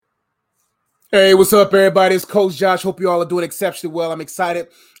Hey, what's up, everybody? It's Coach Josh. Hope you all are doing exceptionally well. I'm excited,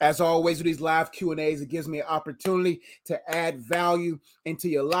 as always, with these live Q&As. It gives me an opportunity to add value into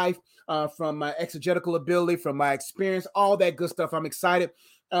your life from my exegetical ability, from my experience, all that good stuff. I'm excited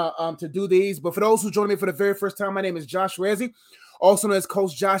to do these. But for those who join me for the very first time, my name is Josh Rezi, also known as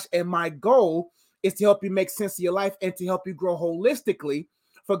Coach Josh, and my goal is to help you make sense of your life and to help you grow holistically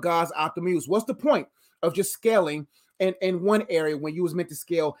for God's optimal use. What's the point of just scaling in one area when you was meant to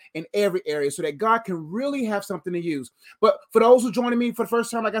scale in every area so that God can really have something to use? But for those who joining me for the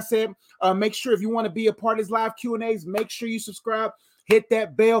first time, like I said, make sure if you want to be a part of these live Q&As, make sure you subscribe, hit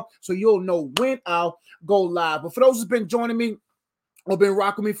that bell so you'll know when I'll go live. But for those who've been joining me or been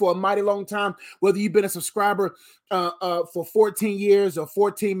rocking me for a mighty long time, whether you've been a subscriber for 14 years or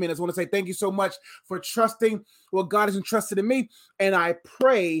 14 minutes, I want to say thank you so much for trusting what God has entrusted in me, and I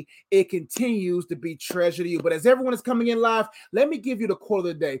pray it continues to be treasure to you. But as everyone is coming in live, let me give you the quote of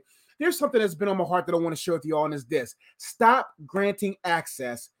the day. There's something that's been on my heart that I want to share with you all, and it's this: stop granting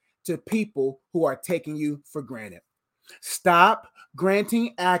access to people who are taking you for granted. Stop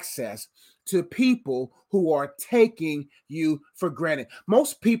granting access to people who are taking you for granted.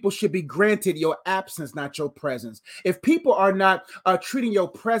 Most people should be granted your absence, not your presence. If people are not treating your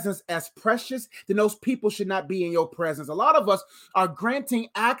presence as precious, then those people should not be in your presence. A lot of us are granting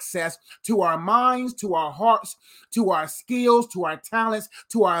access to our minds, to our hearts, to our skills, to our talents,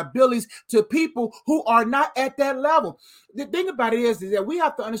 to our abilities, to people who are not at that level. The thing about it is that we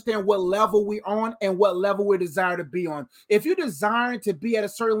have to understand what level we're on and what level we desire to be on. If you're desiring to be at a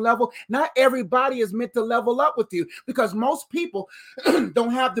certain level, not everybody is meant to level up with you, because most people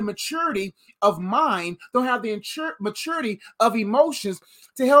don't have the maturity of mind, don't have the maturity of emotions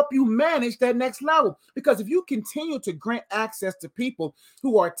to help you manage that next level. Because if you continue to grant access to people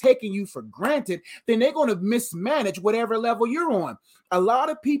who are taking you for granted, then they're going to mismanage whatever level you're on. A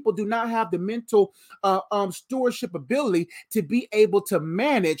lot of people do not have the mental stewardship ability to be able to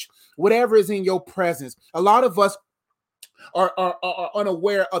manage whatever is in your presence. A lot of us are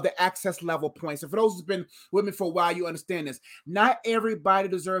unaware of the access level points. And for those who've been with me for a while, you understand this. Not everybody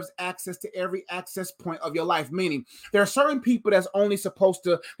deserves access to every access point of your life. Meaning, there are certain people that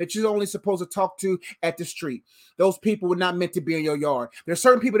you're only supposed to talk to at the street. Those people were not meant to be in your yard. There are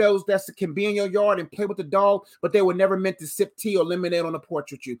certain people that can be in your yard and play with the dog, but they were never meant to sip tea or lemonade on the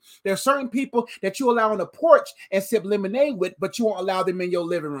porch with you. There are certain people that you allow on the porch and sip lemonade with, but you won't allow them in your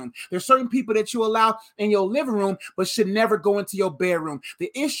living room. There are certain people that you allow in your living room, but should never go into your bedroom. The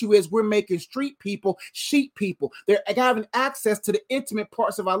issue is we're making street people sheep people. They're having access to the intimate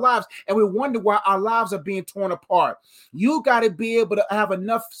parts of our lives, and we wonder why our lives are being torn apart. You got to be able to have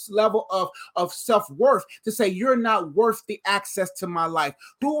enough level of self-worth to say you're not worth the access to my life.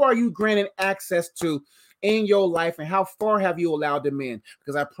 Who are you granting access to in your life, and how far have you allowed them in?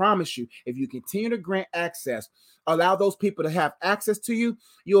 Because I promise you, if you continue to grant access, allow those people to have access to you,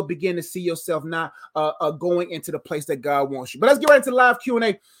 you'll begin to see yourself not going into the place that God wants you. But let's get right into the live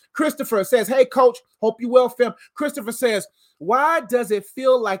Q&A. Christopher says, hey, coach, hope you well, fam. Christopher says, why does it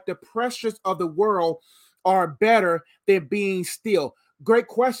feel like the pressures of the world are better than being still? Great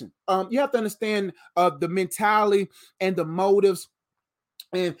question. You have to understand the mentality and the motives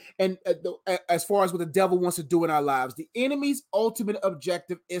as far as what the devil wants to do in our lives. The enemy's ultimate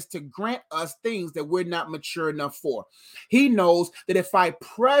objective is to grant us things that we're not mature enough for. He knows that if I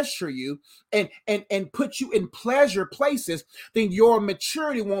pressure you and put you in pleasure places, then your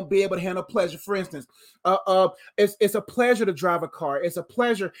maturity won't be able to handle pleasure. For instance, it's a pleasure to drive a car. It's a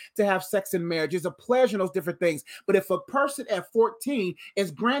pleasure to have sex in marriage. It's a pleasure in those different things. But if a person at 14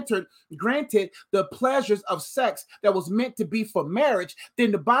 is granted the pleasures of sex that was meant to be for marriage,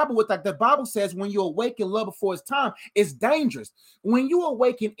 then the Bible says when you awaken love before it's time, it's dangerous. When you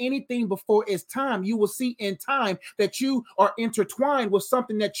awaken anything before it's time, you will see in time that you are intertwined with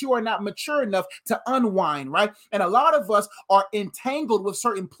something that you are not mature enough to unwind, right? And a lot of us are entangled with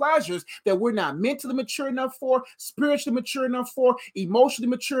certain pleasures that we're not mentally mature enough for, spiritually mature enough for, emotionally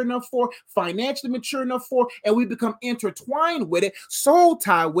mature enough for, financially mature enough for, and we become intertwined with it, soul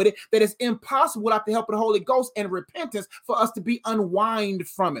tied with it, that it's impossible without the help of the Holy Ghost and repentance for us to be unwind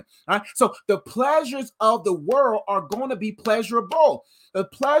from it. All right. So the pleasures of the world are going to be pleasurable. The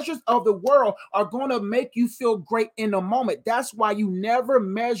pleasures of the world are going to make you feel great in the moment. That's why you never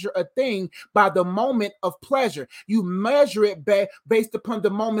measure a thing by the moment of pleasure. You measure it based upon the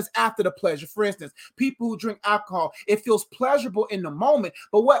moments after the pleasure. For instance, people who drink alcohol, it feels pleasurable in the moment,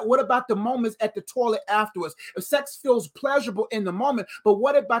 but what about the moments at the toilet afterwards? If sex feels pleasurable in the moment, but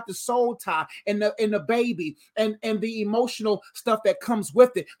what about the soul tie and the baby and the emotional stuff that comes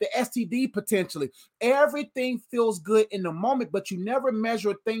with it, the STD potentially? Everything feels good in the moment, but you never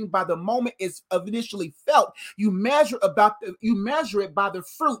measure a thing by the moment it's initially felt. You measure it by the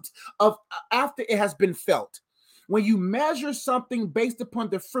fruit of after it has been felt. When you measure something based upon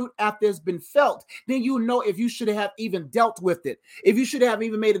the fruit after it's been felt, then you know if you should have even dealt with it, if you should have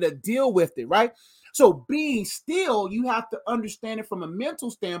even made it a deal with it, right? So being still, you have to understand it from a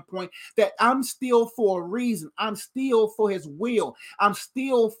mental standpoint that I'm still for a reason. I'm still for his will. I'm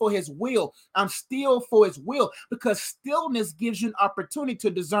still for his will. I'm still for his will, because stillness gives you an opportunity to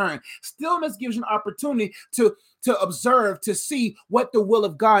discern. Stillness gives you an opportunity to observe, to see what the will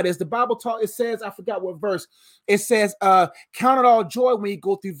of God is. The Bible it says, I forgot what verse, it says, count it all joy when you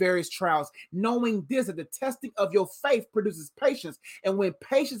go through various trials, knowing this, that the testing of your faith produces patience. And when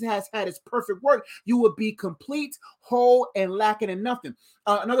patience has had its perfect work, you will be complete, whole, and lacking in nothing.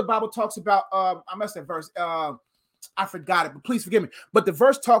 Another Bible talks about, I must have verse, I forgot it, but please forgive me. But the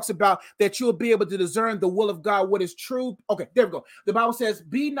verse talks about that you'll be able to discern the will of God, what is true. Okay, there we go. The Bible says,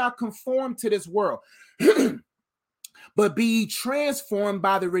 be not conformed to this world, but be transformed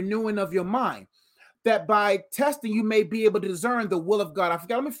by the renewing of your mind, that by testing you may be able to discern the will of God. I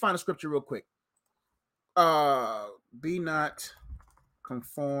forgot. Let me find a scripture real quick. Be not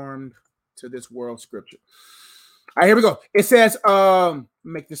conformed to this world scripture. All right, here we go. It says,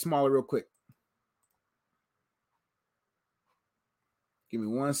 make this smaller real quick. Give me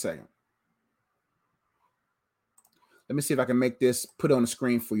 1 second. Let me see if I can make this, put it on the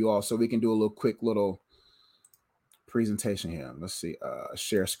screen for you all so we can do a little quick little presentation here. Let's see.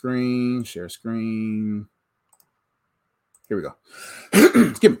 Share screen. Here we go.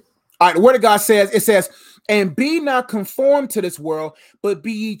 Excuse me. All right, the word of God says, it says, and be not conformed to this world, but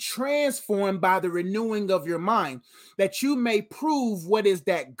be ye transformed by the renewing of your mind, that you may prove what is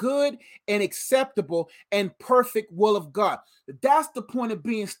that good and acceptable and perfect will of God. That's the point of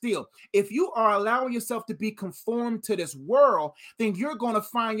being still. If you are allowing yourself to be conformed to this world, then you're going to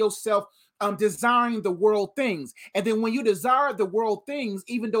find yourself desiring the world things. And then when you desire the world things,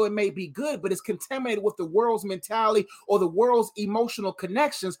 even though it may be good, but it's contaminated with the world's mentality or the world's emotional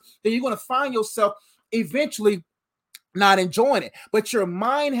connections, then you're going to find yourself eventually not enjoying it. But your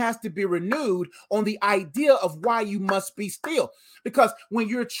mind has to be renewed on the idea of why you must be still. Because when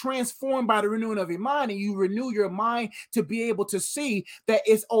you're transformed by the renewing of your mind and you renew your mind to be able to see that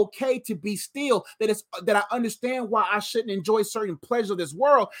it's okay to be still, that I understand why I shouldn't enjoy certain pleasures of this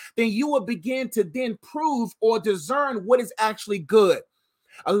world, then you will begin to then prove or discern what is actually good.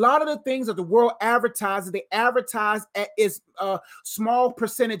 A lot of the things that the world advertises, they advertise at its small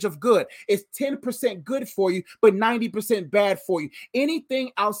percentage of good. It's 10% good for you, but 90% bad for you.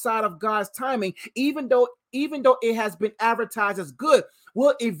 Anything outside of God's timing, even though it has been advertised as good,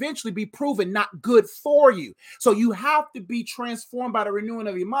 will eventually be proven not good for you. So you have to be transformed by the renewing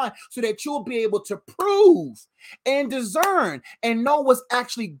of your mind so that you'll be able to prove and discern and know what's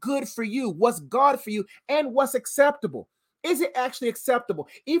actually good for you, what's God for you, and what's acceptable. Is it actually acceptable?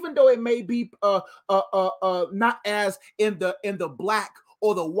 Even though it may be not as in the black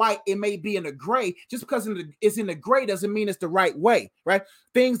or the white, it may be in the gray. Just because it's in the gray doesn't mean it's the right way, right?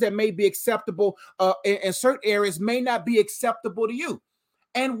 Things that may be acceptable in certain areas may not be acceptable to you.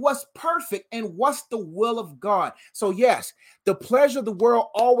 And what's perfect and what's the will of God. So yes, the pleasure of the world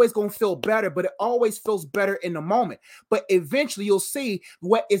always going to feel better, but it always feels better in the moment. But eventually you'll see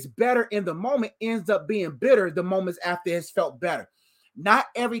what is better in the moment ends up being bitter the moments after it's felt better. Not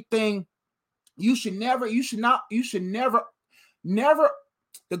everything. You should never,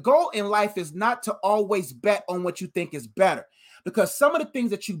 the goal in life is not to always bet on what you think is better. Because some of the things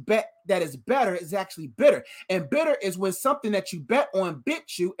that you bet that is better is actually bitter. And bitter is when something that you bet on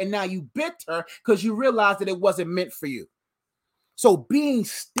bit you, and now you bitter because you realize that it wasn't meant for you. So being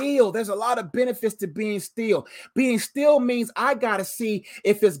still, there's a lot of benefits to being still. Being still means I got to see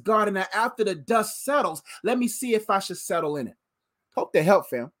if it's God. And after the dust settles, let me see if I should settle in it. Hope that helped,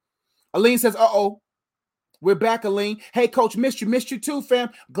 fam. Aline says, uh-oh. We're back, Aline. Hey, coach, missed you too,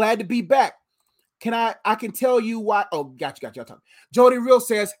 fam. Glad to be back. I can tell you why. Oh, got you. Jody Real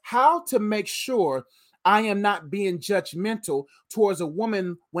says, how to make sure I am not being judgmental towards a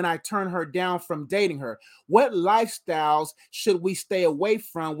woman when I turn her down from dating her. What lifestyles should we stay away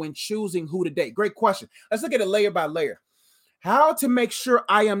from when choosing who to date? Great question. Let's look at it layer by layer. How to make sure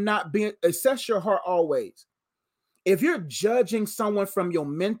I am not being, assess your heart always. If you're judging someone from your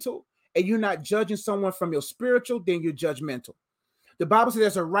mental and you're not judging someone from your spiritual, then you're judgmental. The Bible says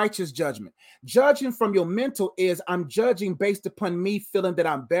there's a righteous judgment. Judging from your mental is I'm judging based upon me feeling that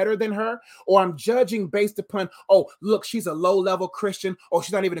I'm better than her, or I'm judging based upon, oh, look, she's a low-level Christian, or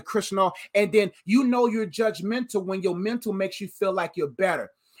she's not even a Christian at all. And then you know you're judgmental when your mental makes you feel like you're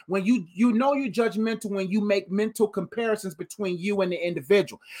better. When you know you're judgmental when you make mental comparisons between you and the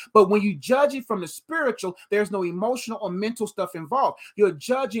individual. But when you judge it from the spiritual, there's no emotional or mental stuff involved. You're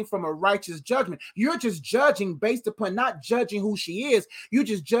judging from a righteous judgment. You're just judging based upon not judging who she is. You're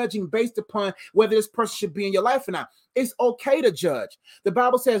just judging based upon whether this person should be in your life or not. It's okay to judge. The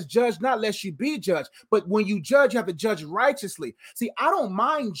Bible says, judge not lest you be judged. But when you judge, you have to judge righteously. See, I don't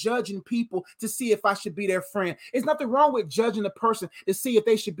mind judging people to see if I should be their friend. It's nothing wrong with judging a person to see if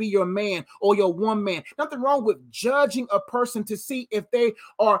they should be your man or your woman. Nothing wrong with judging a person to see if they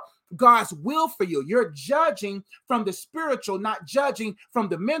are God's will for you. You're judging from the spiritual, not judging from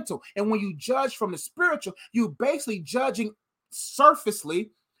the mental. And when you judge from the spiritual, you're basically judging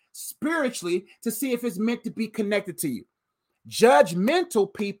surfacely, spiritually, to see if it's meant to be connected to you.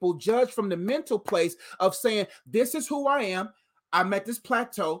 Judgmental people judge from the mental place of saying, this is who I am. I'm at this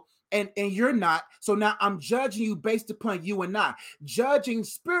plateau and you're not. So now I'm judging you based upon you and I. Judging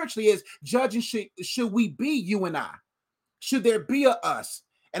spiritually is judging, should we be you and I? Should there be a us?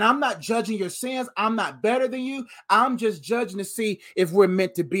 And I'm not judging your sins. I'm not better than you. I'm just judging to see if we're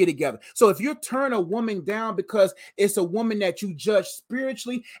meant to be together. So if you turn a woman down because it's a woman that you judge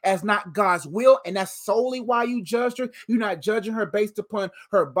spiritually as not God's will, and that's solely why you judged her, you're not judging her based upon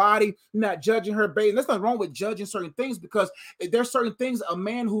her body. You're not judging her based. There's nothing wrong with judging certain things, because there's certain things a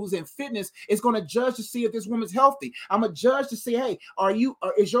man who's in fitness is going to judge to see if this woman's healthy. I'm a judge to say, hey,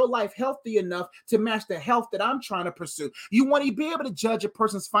 is your life healthy enough to match the health that I'm trying to pursue? You want to be able to judge a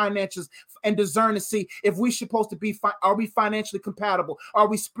person's finances and discern to see if we're supposed to be, are we financially compatible? Are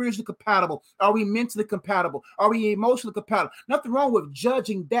we spiritually compatible? Are we mentally compatible? Are we emotionally compatible? Nothing wrong with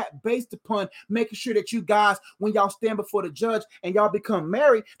judging that based upon making sure that you guys, when y'all stand before the judge and y'all become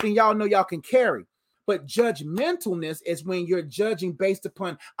married, then y'all know y'all can carry. But judgmentalness is when you're judging based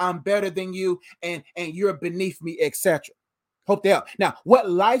upon I'm better than you and you're beneath me, etc. Hope they help. Now, what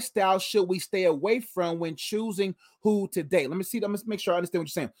lifestyle should we stay away from when choosing who to date? Let me make sure I understand what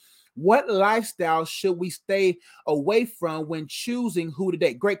you're saying. What lifestyle should we stay away from when choosing who to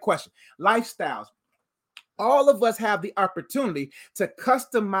date? Great question. Lifestyles. All of us have the opportunity to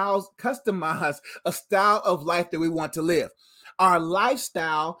customize a style of life that we want to live. Our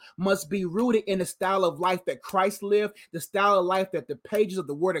lifestyle must be rooted in the style of life that Christ lived, the style of life that the pages of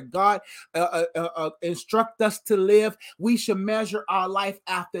the Word of God instruct us to live. We should measure our life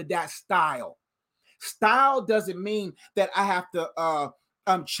after that style. Style doesn't mean that I have to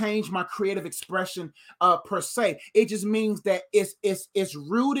change my creative expression per se. It just means that it's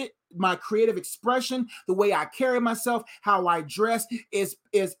rooted. My creative expression, the way I carry myself, how I dress, is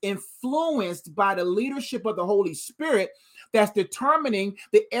influenced by the leadership of the Holy Spirit. That's determining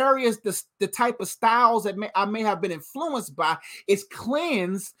the areas, the type of styles that I may have been influenced by is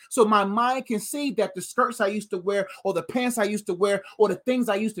cleansed, so my mind can see that the skirts I used to wear or the pants I used to wear or the things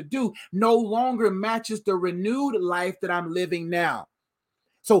I used to do no longer matches the renewed life that I'm living now.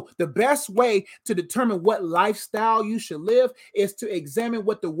 So the best way to determine what lifestyle you should live is to examine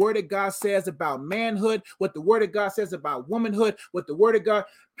what the Word of God says about manhood, what the Word of God says about womanhood, what the Word of God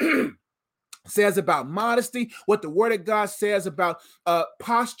says about modesty, what the Word of God says about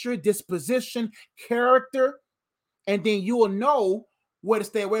posture, disposition, character, and then you will know where to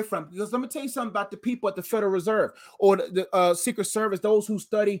stay away from. Because let me tell you something about the people at the Federal Reserve or the Secret Service, those who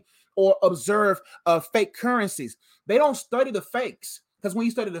study or observe fake currencies. They don't study the fakes, because when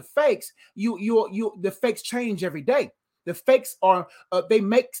you study the fakes, the fakes change every day. The fakes are they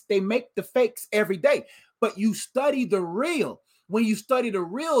make the fakes every day, but you study the real. When you study the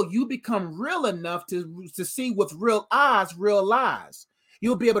real, you become real enough to see with real eyes, real lies.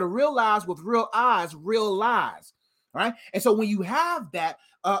 You'll be able to realize with real eyes, real lies. Right? And so when you have that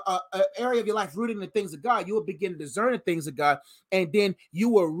area of your life rooted in the things of God, you will begin to discern the things of God. And then you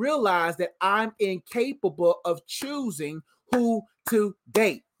will realize that I'm incapable of choosing who to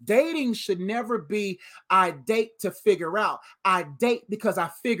date. Dating should never be I date to figure out. I date because I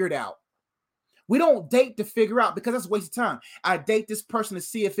figured out. We don't date to figure out, because that's a waste of time. I date this person to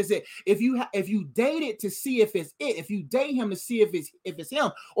see if it's it. If you date it to see if it's it, if you date him to see if it's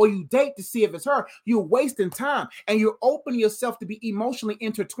him, or you date to see if it's her, you're wasting time and you're opening yourself to be emotionally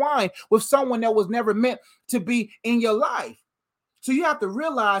intertwined with someone that was never meant to be in your life. So you have to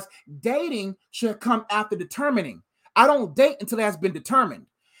realize dating should come after determining. I don't date until it has been determined.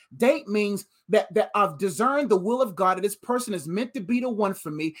 Date means that I've discerned the will of God, that this person is meant to be the one for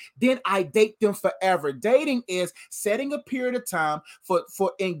me. Then I date them forever. Dating is setting a period of time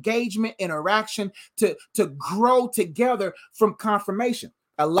for engagement, interaction, to grow together from confirmation.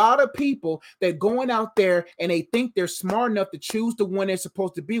 A lot of people, they're going out there and they think they're smart enough to choose the one they're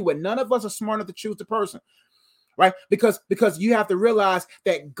supposed to be with. None of us are smart enough to choose the person. right? Because you have to realize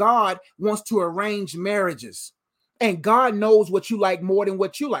that God wants to arrange marriages. And God knows what you like more than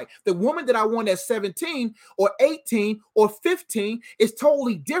what you like. The woman that I want at 17 or 18 or 15 is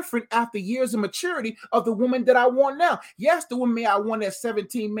totally different after years of maturity of the woman that I want now. Yes, the woman I want at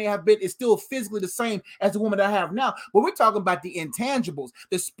 17 may have been is still physically the same as the woman that I have now. But we're talking about the intangibles,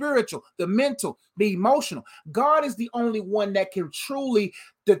 the spiritual, the mental, the emotional. God is the only one that can truly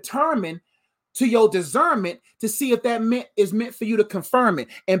determine to your discernment to see if that is meant for you to confirm it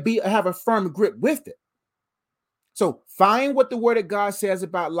and have a firm grip with it. So find what the word of God says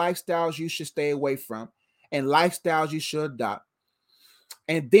about lifestyles you should stay away from and lifestyles you should adopt.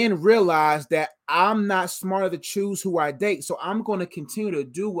 And then realize that I'm not smart enough to choose who I date. So I'm going to continue to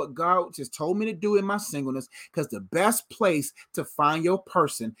do what God just told me to do in my singleness, because the best place to find your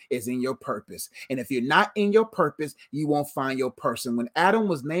person is in your purpose. And if you're not in your purpose, you won't find your person. When Adam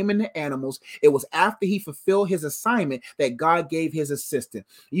was naming the animals, it was after he fulfilled his assignment that God gave his assistant.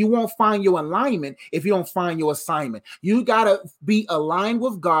 You won't find your alignment if you don't find your assignment. You got to be aligned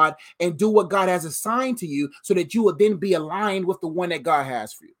with God and do what God has assigned to you so that you will then be aligned with the one that God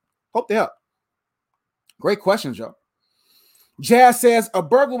has for you. Hope to help. Great questions, Joe. Jazz says, a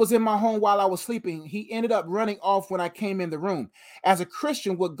burglar was in my home while I was sleeping. He ended up running off when I came in the room. As a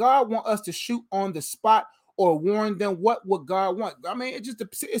Christian, would God want us to shoot on the spot or warn them? What would God want? I mean, it's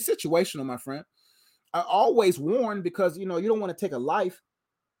situational, my friend. I always warn, because, you don't want to take a life,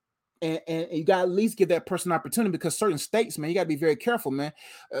 and you got to at least give that person an opportunity, because certain states, man, you got to be very careful, man.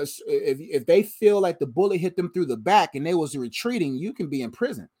 If they feel like the bullet hit them through the back and they was retreating, you can be in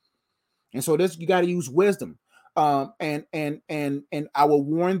prison. And so you got to use wisdom. And I will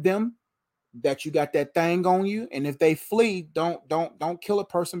warn them that you got that thing on you. And if they flee, don't kill a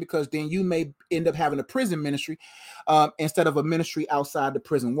person, because then you may end up having a prison ministry instead of a ministry outside the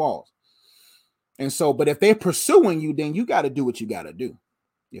prison walls. And so, but if they're pursuing you, then you got to do what you got to do.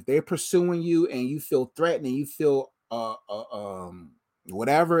 If they're pursuing you and you feel threatened and you feel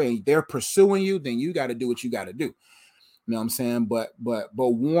whatever, and they're pursuing you, then you got to do what you got to do. You know what I'm saying? But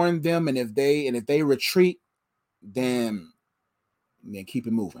warn them, and if they retreat, then keep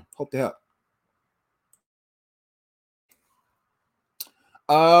it moving. Hope to help.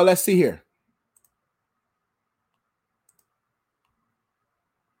 Let's see here.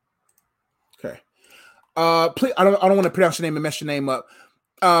 Okay. Please, I don't want to pronounce your name and mess your name up.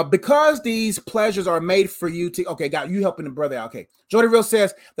 Because these pleasures are made for you to, okay, God, you helping the brother out. Okay. Jordan Real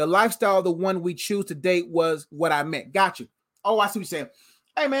says, the lifestyle of the one we choose to date was what I meant. Got you. Oh, I see what you're saying.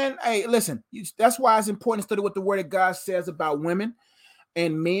 Hey, man. Hey, listen, that's why it's important to study what the word of God says about women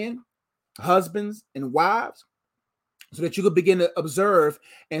and men, husbands and wives, so that you could begin to observe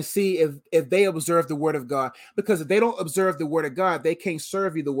and see if they observe the word of God. Because if they don't observe the word of God, they can't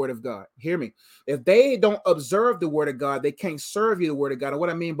serve you the word of God. Hear me. If they don't observe the word of God, they can't serve you the word of God. And what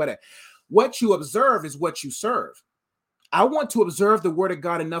I mean by that, what you observe is what you serve. I want to observe the word of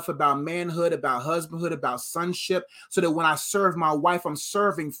God enough about manhood, about husbandhood, about sonship, so that when I serve my wife, I'm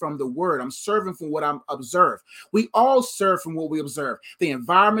serving from the word. I'm serving from what I'm observed. We all serve from what we observe. The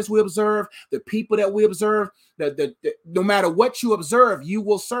environments we observe, the people that we observe, no matter what you observe, you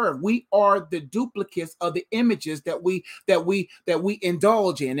will serve. We are the duplicates of the images that we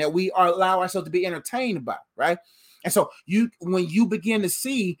indulge in, that we allow ourselves to be entertained by, right? And so when you begin to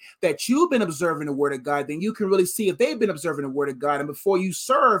see that you've been observing the word of God, then you can really see if they've been observing the word of God. And before you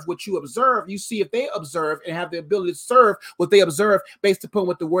serve what you observe, you see if they observe and have the ability to serve what they observe based upon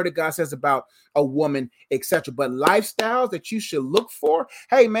what the word of God says about a woman, etc. But lifestyles that you should look for,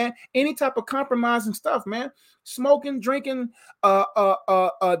 hey, man, any type of compromising stuff, man, smoking, drinking,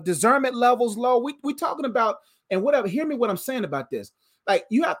 discernment levels low. We talking about, and whatever, hear me what I'm saying about this. Like,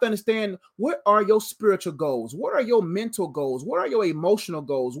 you have to understand, what are your spiritual goals? What are your mental goals? What are your emotional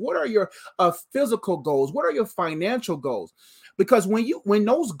goals? What are your physical goals? What are your financial goals? Because when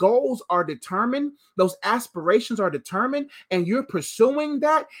those goals are determined, those aspirations are determined, and you're pursuing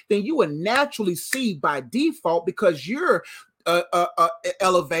that, then you will naturally see by default, because you're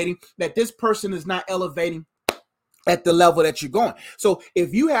elevating, that this person is not elevating at the level that you're going. So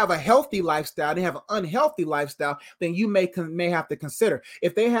if you have a healthy lifestyle, they have an unhealthy lifestyle, then you may have to consider.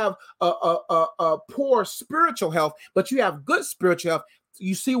 If they have a poor spiritual health, but you have good spiritual health,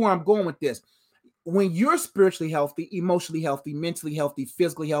 you see where I'm going with this. When you're spiritually healthy, emotionally healthy, mentally healthy,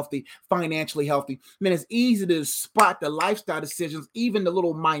 physically healthy, financially healthy, man, it's easy to spot the lifestyle decisions, even the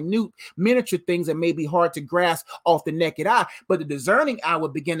little minute miniature things that may be hard to grasp off the naked eye. But the discerning eye will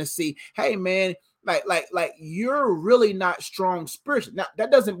begin to see, hey, man, Like you're really not strong spiritually. Now,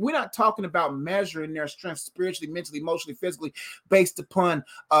 that doesn't, we're not talking about measuring their strength spiritually, mentally, emotionally, physically, based upon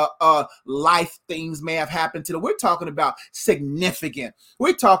life things may have happened to them. We're talking about significant.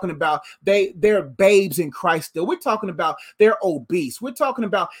 We're talking about they're babes in Christ still. We're talking about they're obese. We're talking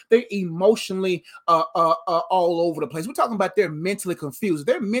about they're emotionally all over the place. We're talking about they're mentally confused.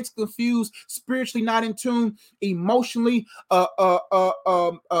 They're mentally confused, spiritually not in tune, emotionally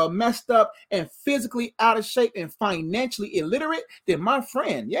messed up, and physically out of shape, and financially illiterate. Then my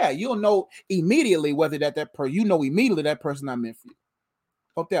friend, yeah, you'll know immediately whether that person, you know immediately that person not meant for you.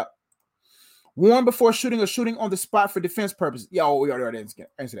 Hooked up. Warn before shooting or shooting on the spot for defense purposes. Yo, we already answered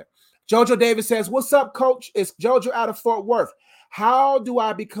that. Jojo Davis says, "What's up, coach? It's Jojo out of Fort Worth. How do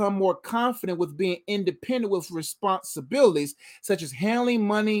I become more confident with being independent with responsibilities such as handling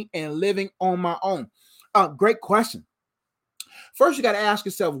money and living on my own?" Great question. First, you got to ask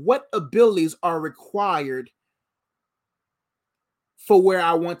yourself, what abilities are required for where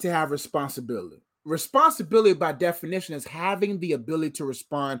I want to have responsibility? Responsibility, by definition, is having the ability to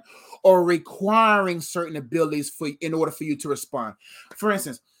respond or requiring certain abilities in order for you to respond. For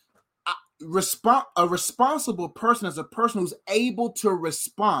instance, a responsible person is a person who's able to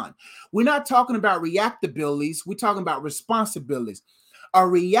respond. We're not talking about reactabilities. We're talking about responsibilities. A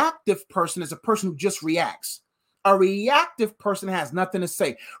reactive person is a person who just reacts. A reactive person has nothing to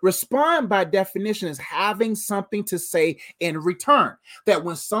say. Respond, by definition, is having something to say in return. That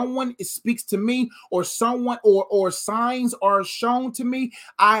when someone speaks to me, or someone or signs are shown to me,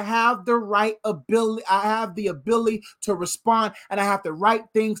 I have the right ability. I have the ability to respond, and I have the right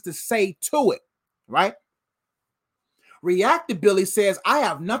things to say to it. Right? Reactability says I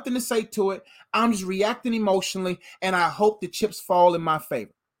have nothing to say to it. I'm just reacting emotionally, and I hope the chips fall in my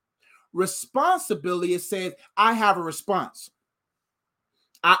favor. Responsibility, it says I have a response.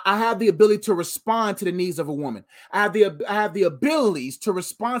 I have the ability to respond to the needs of a woman. I have the abilities to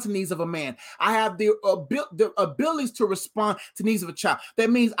respond to the needs of a man. I have the abilities to respond to the needs of a child.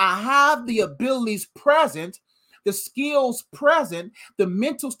 That means I have the abilities present, the skills present, the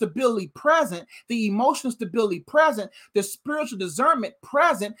mental stability present, the emotional stability present, the spiritual discernment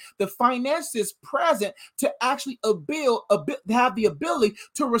present, the finances present to actually have the ability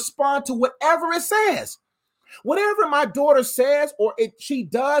to respond to whatever it says. Whatever my daughter says or she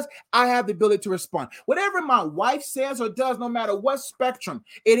does, I have the ability to respond. Whatever my wife says or does, no matter what spectrum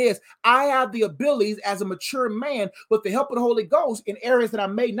it is, I have the abilities as a mature man, with the help of the Holy Ghost, in areas that I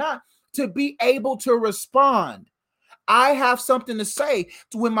may not, to be able to respond. I have something to say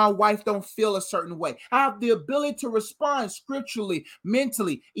to when my wife don't feel a certain way. I have the ability to respond scripturally,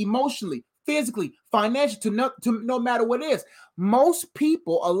 mentally, emotionally, physically, financially, to no matter what it is. Most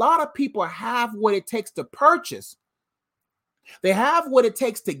people, a lot of people have what it takes to purchase. They have what it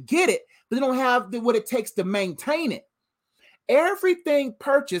takes to get it, but they don't have what it takes to maintain it. Everything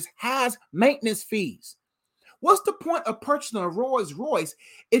purchased has maintenance fees. What's the point of purchasing a Rolls Royce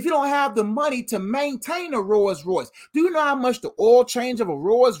if you don't have the money to maintain a Rolls Royce? Do you know how much the oil change of a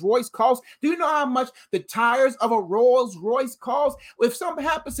Rolls Royce costs? Do you know how much the tires of a Rolls Royce cost? If something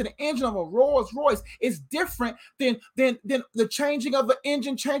happens to the engine of a Rolls Royce, it's different than the changing of an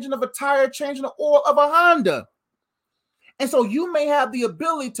engine, changing of a tire, changing the oil of a Honda. And so you may have the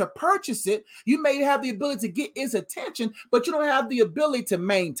ability to purchase it. You may have the ability to get its attention, but you don't have the ability to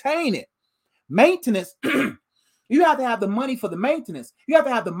maintain it. Maintenance. You have to have the money for the maintenance. You have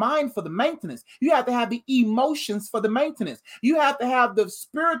to have the mind for the maintenance. You have to have the emotions for the maintenance. You have to have the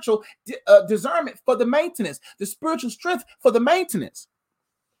spiritual discernment for the maintenance, the spiritual strength for the maintenance.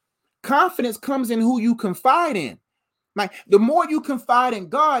 Confidence comes in who you confide in. Like, the more you confide in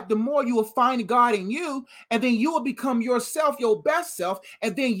God, the more you will find God in you, and then you will become yourself, your best self,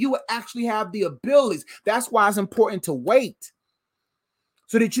 and then you will actually have the abilities. That's why it's important to wait,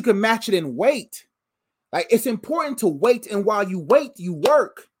 so that you can match it in weight. Like, it's important to wait, and while you wait, you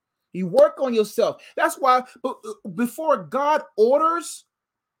work. You work on yourself. That's why before God orders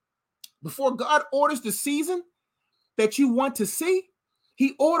the season that you want to see,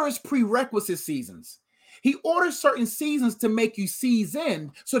 he orders prerequisite seasons. He orders certain seasons to make you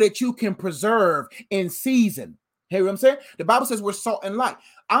seasoned so that you can preserve in season. Hear what I'm saying? The Bible says we're salt and light.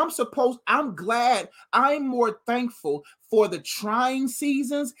 I'm glad, I'm more thankful for the trying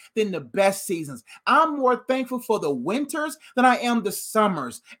seasons than the best seasons. I'm more thankful for the winters than I am the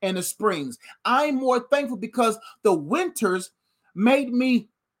summers and the springs. I'm more thankful because the winters made me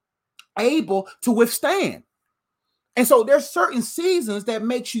able to withstand. And so there's certain seasons that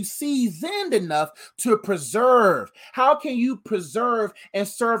makes you seasoned enough to preserve. How can you preserve and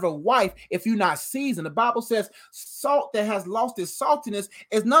serve a wife if you're not seasoned? The Bible says salt that has lost its saltiness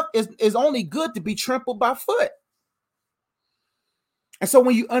is only good to be trampled by foot. And so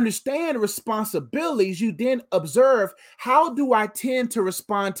when you understand responsibilities, you then observe, how do I tend to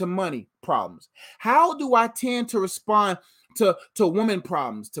respond to money problems? How do I tend to respond to woman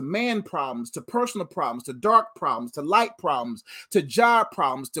problems, to man problems, to personal problems, to dark problems, to light problems, to job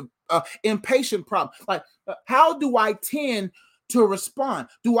problems, to impatient problems? Like, how do I tend to respond?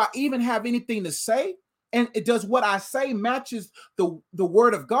 Do I even have anything to say? And it does what I say matches the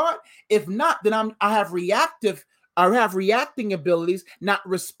word of God? If not, then I have reacting abilities, not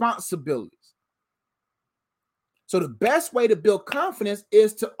responsibilities. So the best way to build confidence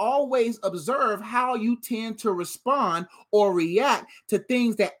is to always observe how you tend to respond or react to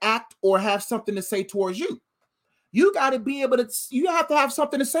things that act or have something to say towards you. You got to be able to, you have to have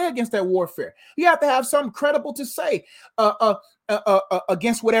something to say against that warfare. You have to have something credible to say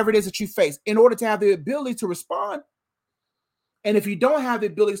against whatever it is that you face in order to have the ability to respond. And if you don't have the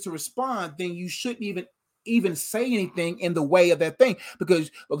ability to respond, then you shouldn't even say anything in the way of that thing, because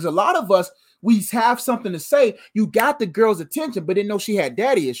a lot of us, we have something to say. You got the girl's attention, but didn't know she had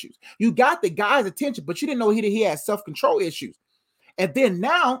daddy issues. You got the guy's attention, but you didn't know he had self-control issues. And then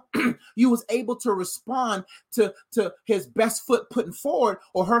now you was able to respond to his best foot putting forward,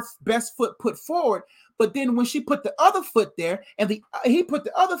 or her best foot put forward. But then when she put the other foot there and he put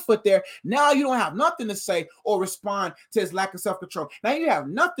the other foot there, now you don't have nothing to say or respond to his lack of self-control. Now you have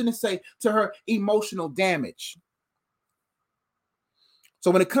nothing to say to her emotional damage. So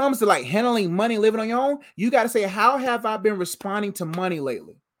when it comes to like handling money, living on your own, you got to say, how have I been responding to money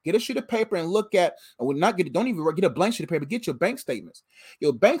lately? Get a sheet of paper and look at, or not get it, don't even get a blank sheet of paper, get your bank statements.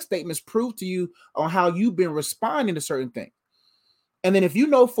 Your bank statements prove to you on how you've been responding to certain things. And then if you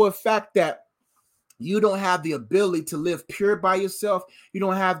know for a fact that you don't have the ability to live pure by yourself, you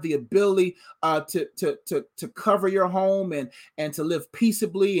don't have the ability to cover your home and to live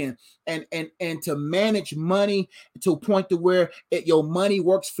peaceably and to manage money to a point to where your money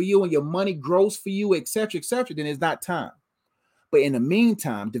works for you and your money grows for you, etc., then it's not time. But in the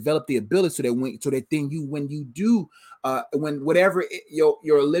meantime, develop the ability when whatever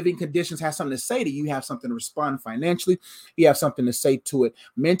your living conditions has something to say to you, have something to respond financially, you have something to say to it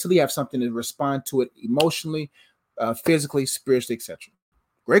mentally, you have something to respond to it emotionally, physically, spiritually, etc.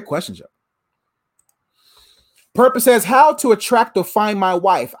 Great question, Joe. Purpose says, how to attract or find my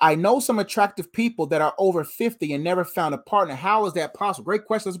wife. I know some attractive people that are over 50 and never found a partner. How is that possible? Great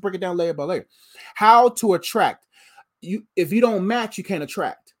question. Let's break it down layer by layer. How to attract. If you don't match, you can't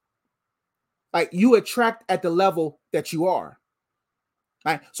attract. Like, you attract at the level that you are.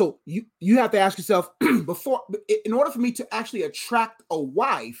 Right? So you have to ask yourself, in order for me to actually attract a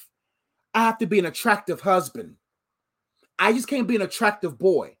wife, I have to be an attractive husband. I just can't be an attractive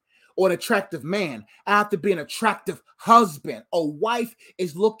boy or an attractive man. I have to be an attractive husband. A wife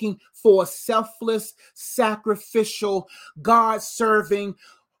is looking for a selfless, sacrificial, God-serving,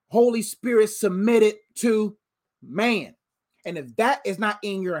 Holy Spirit submitted to man. And if that is not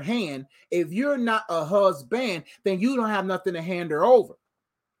in your hand, if you're not a husband, then you don't have nothing to hand her over.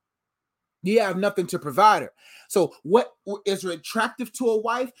 You have nothing to provide her. So what is attractive to a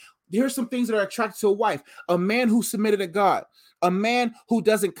wife? Here's some things that are attractive to a wife. A man who submitted to God. A man who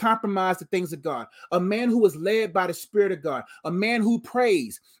doesn't compromise the things of God. A man who is led by the Spirit of God. A man who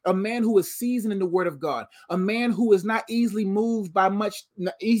prays. A man who is seasoned in the Word of God. A man who is not easily moved by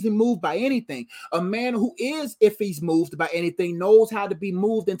anything. A man who is, if he's moved by anything, knows how to be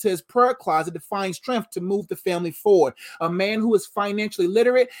moved into his prayer closet to find strength to move the family forward. A man who is financially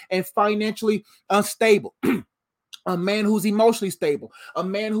literate and financially unstable. A man who's emotionally stable, a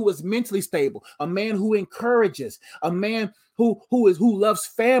man who is mentally stable, a man who encourages, a man who loves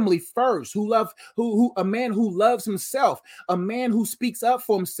family first, a man who loves himself, a man who speaks up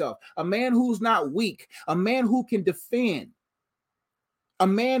for himself, a man who's not weak, a man who can defend, a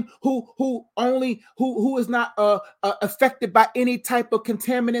man who is not affected by any type of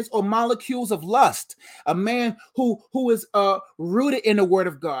contaminants or molecules of lust, a man who is rooted in the Word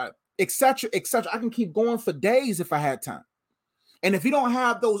of God, etc., etc. I can keep going for days if I had time. And if you don't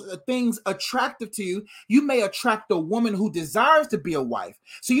have those things attractive to you, you may attract a woman who desires to be a wife.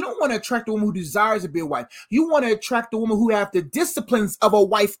 So you don't want to attract a woman who desires to be a wife. You want to attract a woman who has the disciplines of a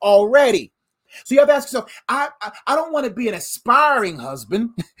wife already. So you have to ask yourself, I don't want to be an aspiring husband.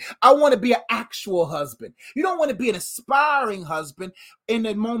 I want to be an actual husband. You don't want to be an aspiring husband in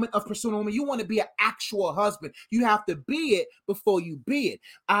the moment of pursuing a woman. You want to be an actual husband. You have to be it before you be it.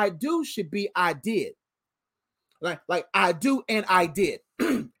 I do should be I did. Like I do and I did.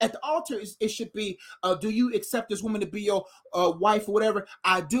 At the altar, it should be, do you accept this woman to be your wife or whatever?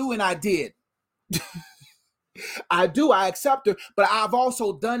 I do and I did. I do, I accept her, but I've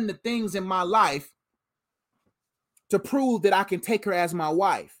also done the things in my life to prove that I can take her as my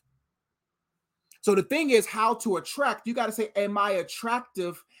wife. So the thing is how to attract. You got to say, am I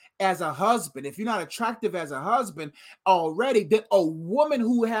attractive as a husband? If you're not attractive as a husband already, then a woman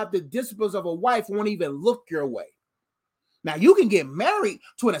who have the disciplines of a wife won't even look your way. Now, you can get married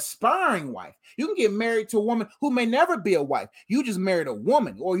to an aspiring wife. You can get married to a woman who may never be a wife. You just married a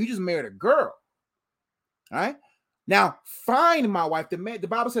woman, or you just married a girl. All right? Now, find my wife. The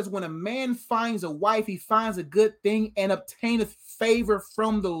Bible says when a man finds a wife, he finds a good thing and obtaineth favor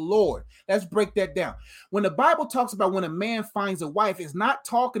from the Lord. Let's break that down. When the Bible talks about when a man finds a wife, it's not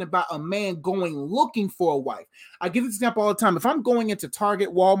talking about a man going looking for a wife. I give this example all the time. If I'm going into Target,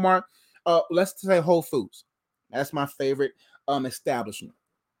 Walmart, let's say Whole Foods. That's my favorite establishment.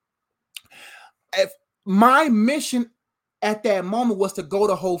 If my mission at that moment was to go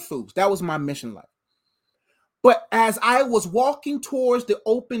to Whole Foods, that was my mission in life. But as I was walking towards the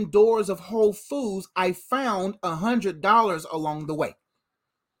open doors of Whole Foods, I found $100 along the way.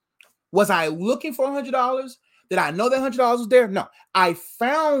 Was I looking for $100? Did I know that $100 was there? No, I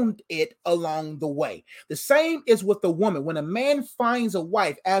found it along the way. The same is with the woman. When a man finds a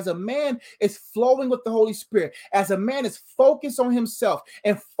wife, as a man is flowing with the Holy Spirit, as a man is focused on himself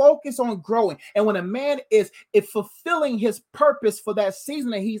and focused on growing, and when a man is fulfilling his purpose for that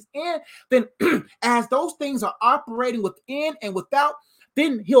season that he's in, then as those things are operating within and without,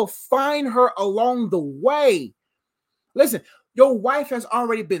 then he'll find her along the way. Listen, your wife has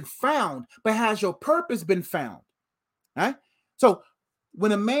already been found, but has your purpose been found? Right? So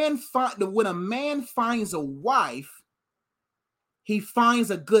when a man finds a wife, he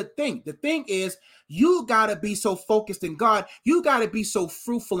finds a good thing. The thing is, you got to be so focused in God. You got to be so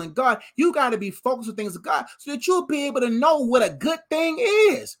fruitful in God. You got to be focused on things of God so that you'll be able to know what a good thing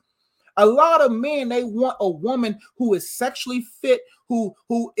is. A lot of men, they want a woman who is sexually fit, who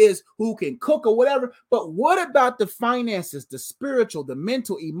can cook or whatever. But what about the finances, the spiritual, the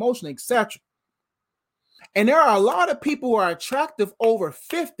mental, emotional, etc.? And there are a lot of people who are attractive over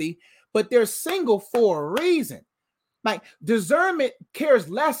 50, but they're single for a reason. Like, discernment cares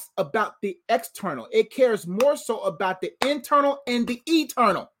less about the external. It cares more so about the internal and the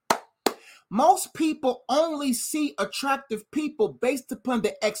eternal. Most people only see attractive people based upon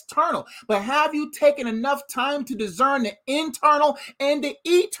the external, but have you taken enough time to discern the internal and the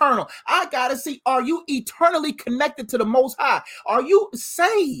eternal? I gotta see, are you eternally connected to the Most High? Are you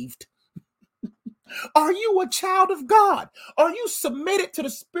saved? Are you a child of God? Are you submitted to the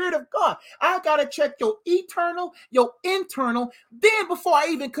Spirit of God? I gotta check your eternal, your internal, then before I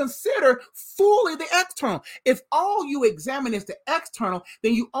even consider fully the external. If all you examine is the external,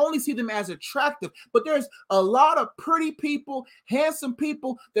 then you only see them as attractive. But there's a lot of pretty people, handsome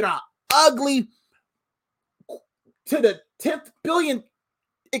people that are ugly to the 10th billion,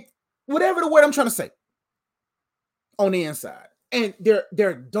 whatever the word I'm trying to say, on the inside. And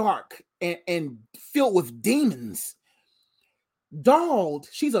they're dark and filled with demons. Dolled,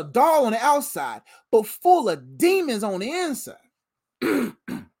 she's a doll on the outside, but full of demons on the inside.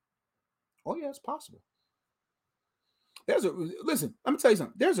 Oh yeah, it's possible. Listen, let me tell you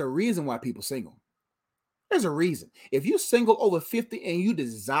something. There's a reason why people single. There's a reason. If you're single over 50 and you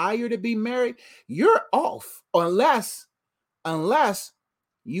desire to be married, you're off. Unless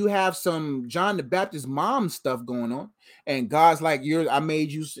you have some John the Baptist mom stuff going on, and God's like, I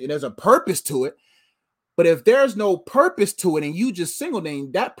made you, there's a purpose to it. But if there's no purpose to it and you just single,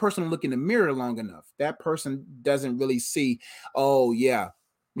 then that person will look in the mirror long enough. That person doesn't really see, oh yeah,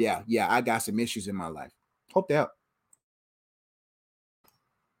 I got some issues in my life. Hope that helps.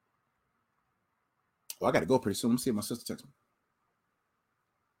 Well, I got to go pretty soon. Let me see if my sister texts me.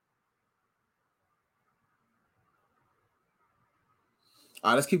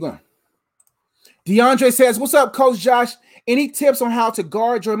 All right, let's keep going. DeAndre says, what's up, Coach Josh? Any tips on how to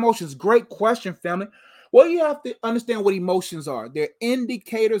guard your emotions? Great question, family. Well, you have to understand what emotions are. They're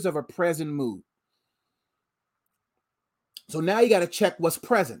indicators of a present mood. So now you got to check what's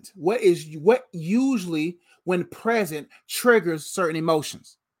present. What usually, when present, triggers certain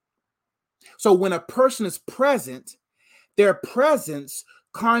emotions. So when a person is present, their presence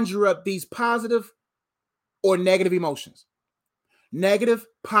conjure up these positive or negative emotions. Negative,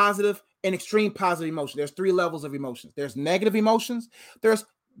 positive, and extreme positive emotion. There's 3 levels of emotions. There's negative emotions, there's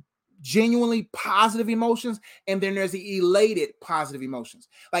genuinely positive emotions, and then there's the elated positive emotions.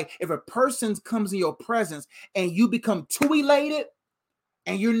 Like if a person comes in your presence and you become too elated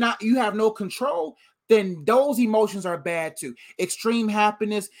and you have no control, then those emotions are bad too. Extreme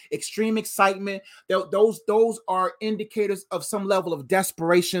happiness, extreme excitement, those are indicators of some level of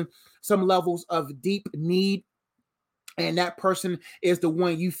desperation, some levels of deep need. And that person is the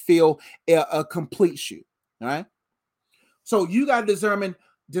one you feel completes you. All right. So you got to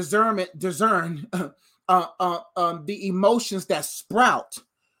discern the emotions that sprout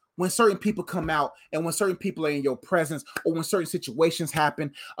when certain people come out and when certain people are in your presence or when certain situations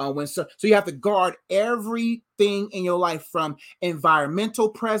happen. So you have to guard everything in your life, from environmental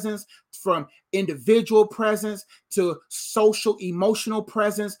presence, from individual presence, to social emotional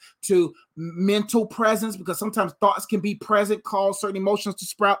presence, to mental presence, because sometimes thoughts can be present, cause certain emotions to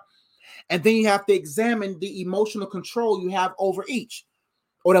sprout. And then you have to examine the emotional control you have over each,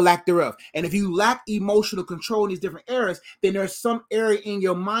 or the lack thereof. And if you lack emotional control in these different areas, then there's some area in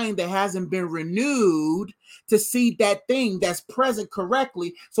your mind that hasn't been renewed to see that thing that's present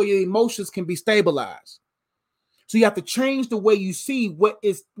correctly, so your emotions can be stabilized. So you have to change the way you see what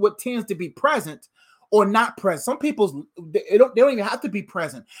tends to be present or not present. Some people, they don't even have to be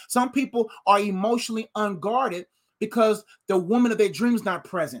present. Some people are emotionally unguarded because the woman of their dreams not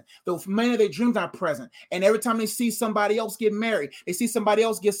present, the man of their dreams not present. And every time they see somebody else get married, they see somebody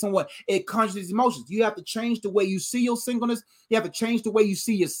else get someone, it conjures these emotions. You have to change the way you see your singleness. You have to change the way you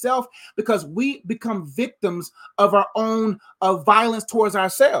see yourself, because we become victims of our own violence towards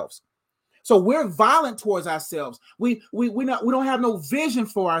ourselves. So we're violent towards ourselves. We don't have no vision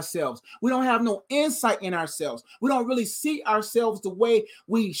for ourselves. We don't have no insight in ourselves. We don't really see ourselves the way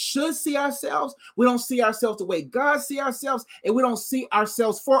we should see ourselves. We don't see ourselves the way God sees ourselves, and we don't see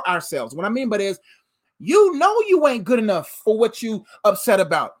ourselves for ourselves. What I mean by that is, you know you ain't good enough for what you upset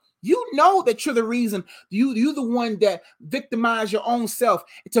about. You know that you're the reason, you're the one that victimized your own self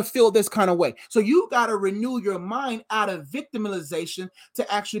to feel this kind of way. So you got to renew your mind out of victimization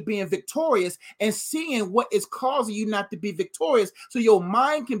to actually being victorious and seeing what is causing you not to be victorious, so your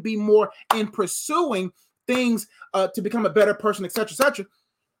mind can be more in pursuing things to become a better person, etc., etc.,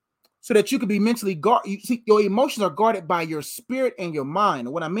 so that you can be mentally guarded. You see, your emotions are guarded by your spirit and your mind.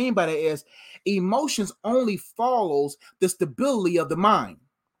 And what I mean by that is, emotions only follows the stability of the mind.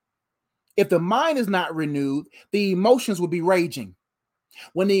 If the mind is not renewed, the emotions will be raging.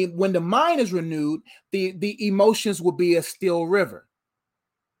 When the mind is renewed, the emotions will be a still river.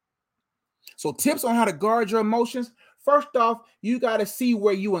 So tips on how to guard your emotions. First off, you got to see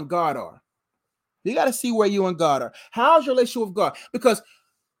where you and God are. You got to see where you and God are. How's your relationship with God? Because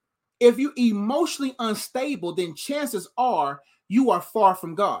if you're emotionally unstable, then chances are you are far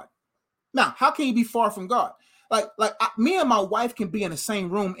from God. Now, how can you be far from God? Me and my wife can be in the same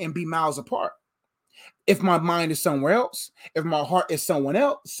room and be miles apart. If my mind is somewhere else, if my heart is someone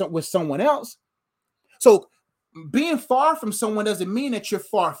else, with someone else. So being far from someone doesn't mean that you're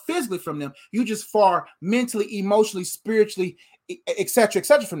far physically from them. You're just far mentally, emotionally, spiritually, etc.,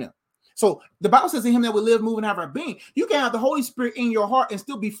 from them. So the Bible says, in him that we live, move, and have our being. You can have the Holy Spirit in your heart and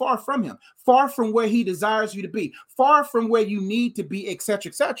still be far from him, far from where he desires you to be, far from where you need to be, etc.,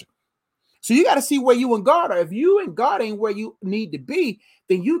 etc. So you got to see where you and God are. If you and God ain't where you need to be,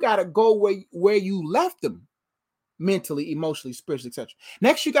 then you got to go where you left them, mentally, emotionally, spiritually, etc.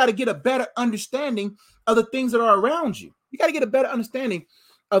 Next, you got to get a better understanding of the things that are around you. You got to get a better understanding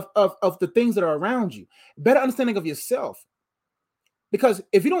of the things that are around you, better understanding of yourself. Because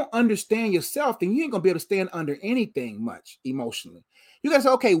if you don't understand yourself, then you ain't going to be able to stand under anything much emotionally. You got to say,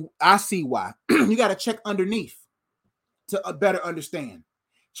 okay, I see why. You got to check underneath to better understand.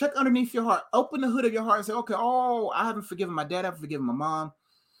 Check underneath your heart. Open the hood of your heart and say, okay, I haven't forgiven my dad. I haven't forgiven my mom.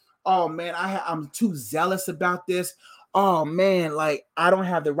 Oh, man, I'm too zealous about this. Oh, man, like I don't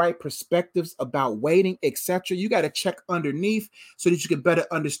have the right perspectives about waiting, etc. You got to check underneath so that you can better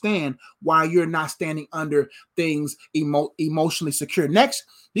understand why you're not standing under things emotionally secure. Next,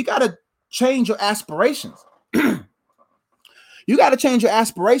 you got to change your aspirations. You got to change your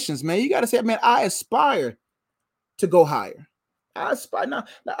aspirations, man. You got to say, man, I aspire to go higher. I aspire now.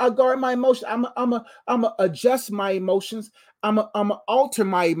 I guard my emotions. I'm a adjust my emotions. I'm a alter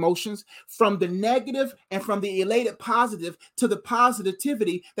my emotions from the negative and from the elated positive to the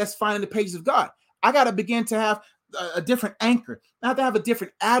positivity that's found in the pages of God. I got to begin to have a different anchor. I have to have a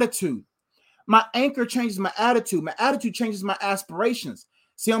different attitude. My anchor changes my attitude. My attitude changes my aspirations.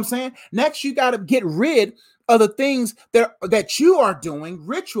 See what I'm saying? Next, you got to get rid of the things that you are doing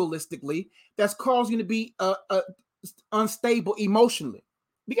ritualistically that's causing you to be unstable emotionally.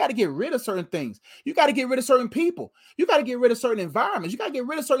 We got to get rid of certain things. You got to get rid of certain people. You got to get rid of certain environments. You got to get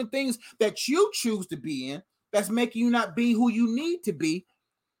rid of certain things that you choose to be in that's making you not be who you need to be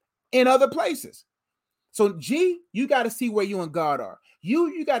in other places. So G, you got to see where you and God are.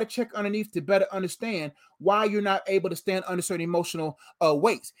 You got to check underneath to better understand why you're not able to stand under certain emotional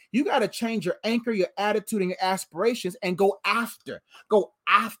weights. You got to change your anchor, your attitude, and your aspirations, and go after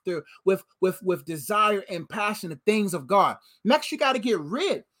with desire and passion the things of God. Next, you got to get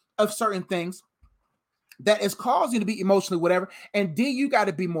rid of certain things that is causing you to be emotionally whatever, and then you got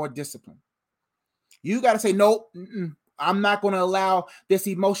to be more disciplined. You got to say, nope, I'm not going to allow this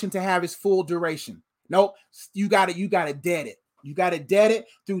emotion to have its full duration. Nope, you got to dead it. You got to dead it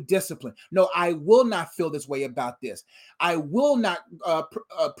through discipline. No, I will not feel this way about this. I will not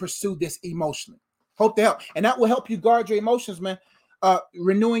pursue this emotionally. Hope to help. And that will help you guard your emotions, man.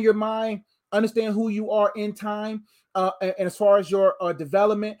 Renewing your mind, understand who you are in time, and as far as your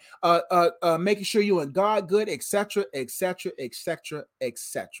development, making sure you're in God good, etc., etc., etc.,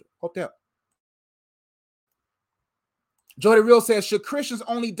 etc. Hope to help. Jordan Real says, should Christians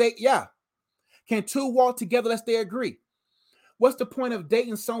only date? Yeah. Can two walk together lest they agree? What's the point of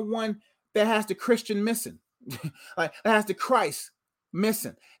dating someone that has the Christian missing? Like that has the Christ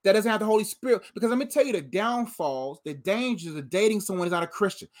missing, that doesn't have the Holy Spirit? Because let me tell you the downfalls, the dangers of dating someone who's not a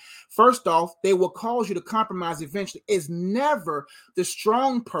Christian. First off, they will cause you to compromise eventually. It's never the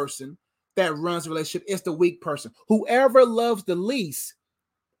strong person that runs the relationship, it's the weak person. Whoever loves the least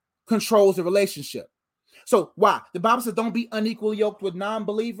controls the relationship. So why? The Bible says don't be unequally yoked with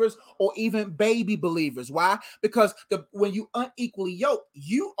non-believers or even baby believers. Why? Because when you unequally yoked,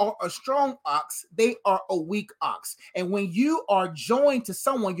 you are a strong ox, they are a weak ox. And when you are joined to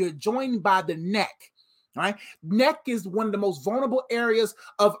someone, you're joined by the neck. Right? Neck is one of the most vulnerable areas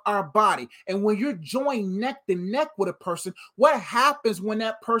of our body. And when you're joined neck to neck with a person, what happens when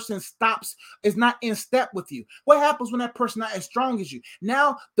that person is not in step with you? What happens when that person not as strong as you?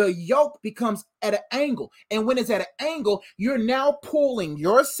 Now the yoke becomes at an angle. And when it's at an angle, you're now pulling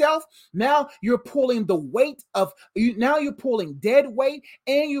yourself. Now you're pulling the weight of you. Now you're pulling dead weight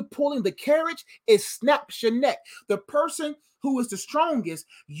and you're pulling the carriage. It snaps your neck. The person who is the strongest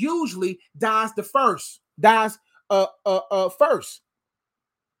usually dies first. They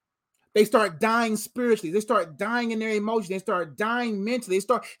start dying spiritually. They start dying in their emotions. They start dying mentally.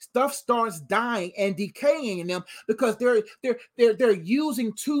 Stuff starts dying and decaying in them because they're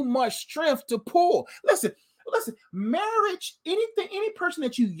using too much strength to pull. Listen, marriage, any person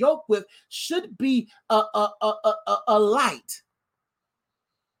that you yoke with should be a light.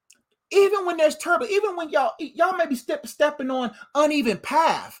 Even when there's turbulence, even when y'all may be stepping on uneven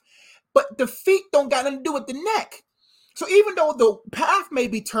path, but the feet don't got nothing to do with the neck. So even though the path may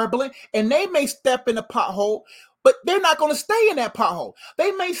be turbulent and they may step in a pothole, but they're not going to stay in that pothole.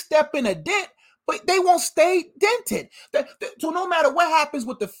 They may step in a dent, but they won't stay dented. So no matter what happens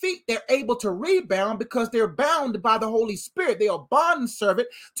with the feet, they're able to rebound because they're bound by the Holy Spirit. They are bond servant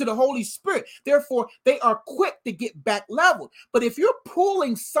to the Holy Spirit. Therefore, they are quick to get back leveled. But if you're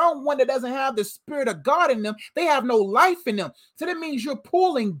pulling someone that doesn't have the Spirit of God in them, they have no life in them. So that means you're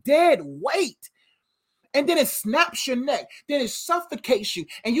pulling dead weight. And then it snaps your neck. Then it suffocates you.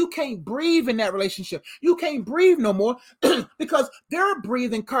 And you can't breathe in that relationship. You can't breathe no more because they're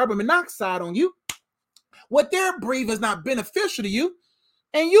breathing carbon monoxide on you. What they're breathing is not beneficial to you.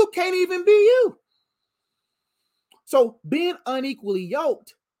 And you can't even be you. So being unequally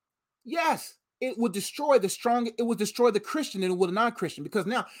yoked, yes, it would destroy the strong. It would destroy the Christian and it would the non-Christian because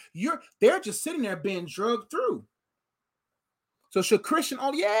now they're just sitting there being drugged through. So should Christian?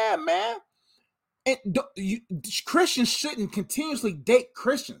 Oh yeah, man. And Christians shouldn't continuously date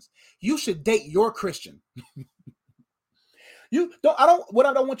Christians. You should date your Christian. What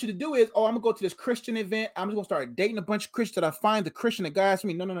I don't want you to do is, I'm gonna go to this Christian event. I'm just gonna start dating a bunch of Christians that I find the Christian that guides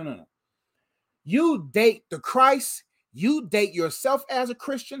me. No. You date the Christ. You date yourself as a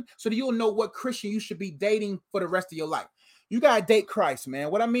Christian so that you'll know what Christian you should be dating for the rest of your life. You gotta date Christ, man.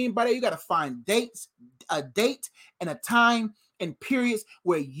 What I mean by that, you gotta find a date and a time and periods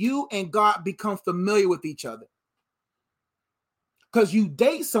where you and God become familiar with each other. Because you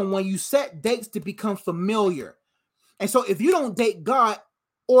date someone, you set dates to become familiar. And so if you don't date God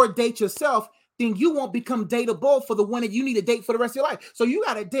or date yourself, then you won't become dateable for the one that you need to date for the rest of your life. So you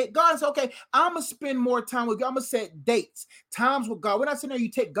got to date God and say, okay, I'm going to spend more time with God. I'm going to set dates, times with God. We're not saying that you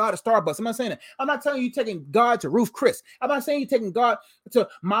take God to Starbucks. I'm not saying that. I'm not telling you taking God to Ruth Chris. I'm not saying you taking God to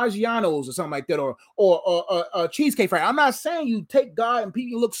Maggiano's or something like that or Cheesecake Factory. I'm not saying you take God and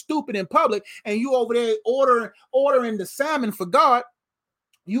people look stupid in public and you over there ordering the salmon for God.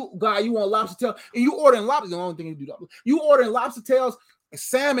 You want lobster tail and you ordering lobster. The only thing you do, you ordering lobster tails,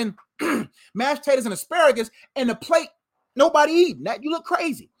 salmon, mashed potatoes, and asparagus, and the plate nobody eating. That you look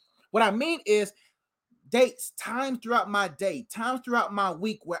crazy. What I mean is, dates, times throughout my day, times throughout my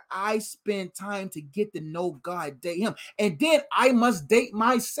week where I spend time to get to know God, date him. And then I must date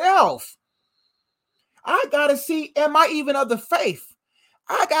myself. I got to see, am I even of the faith?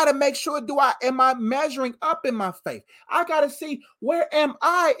 I got to make sure, am I measuring up in my faith? I got to see, where am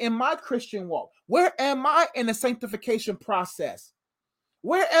I in my Christian walk? Where am I in the sanctification process?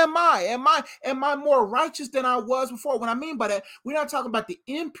 Where am I? Am I more righteous than I was before? What I mean by that, we're not talking about the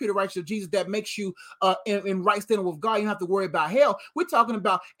imputed righteousness of Jesus that makes you in right standing with God. You don't have to worry about hell. We're talking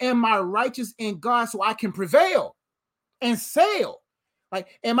about, am I righteous in God so I can prevail and sail? Like,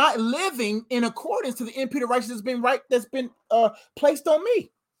 am I living in accordance to the imputed righteousness that's been placed on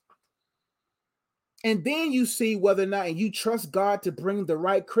me? And then you see whether or not, and you trust God to bring the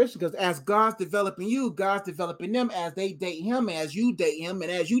right Christian, because as God's developing you, God's developing them as they date him, as you date him,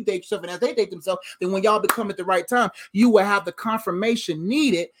 and as you date yourself, and as they date themselves. Then when y'all become at the right time, you will have the confirmation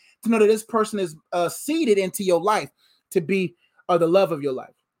needed to know that this person is seeded into your life to be the love of your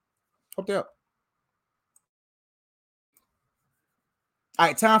life. Hope they help. All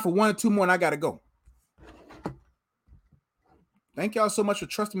right, time for 1 or 2 more, and I got to go. Thank y'all so much for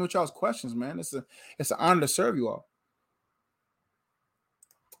trusting me with y'all's questions, man. It's an honor to serve you all.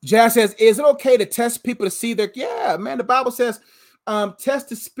 Jazz says, is it okay to test people to see their... Yeah, man, the Bible says, test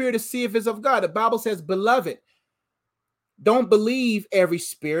the spirit to see if it's of God. The Bible says, beloved, don't believe every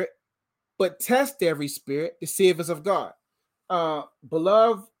spirit, but test every spirit to see if it's of God.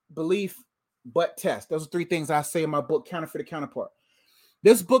 Beloved, belief, but test. Those are 3 things I say in my book, Counterfeit or Counterpart.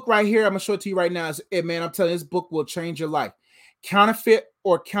 This book right here, I'm going to show it to you right now. Man, I'm telling you, this book will change your life. Counterfeit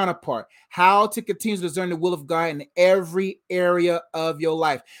or Counterpart, how to continue to discern the will of God in every area of your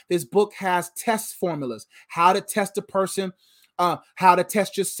life. This book has test formulas, how to test a person, how to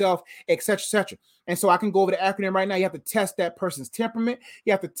test yourself, etc., etc. And so I can go over the acronym right now. You have to test that person's temperament.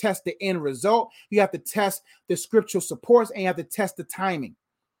 You have to test the end result. You have to test the scriptural supports, and you have to test the timing.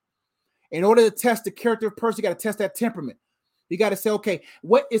 In order to test the character of a person, you got to test that temperament. You got to say, okay,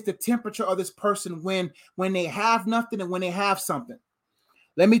 what is the temperature of this person when they have nothing and when they have something?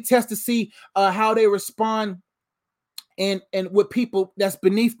 Let me test to see how they respond and with people that's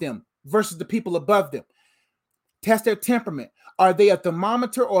beneath them versus the people above them. Test their temperament. Are they a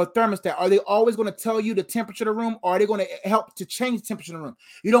thermometer or a thermostat? Are they always going to tell you the temperature of the room, or are they going to help to change the temperature of the room?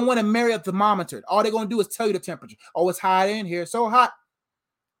 You don't want to marry a thermometer. All they're going to do is tell you the temperature. Oh, it's hot in here. So hot.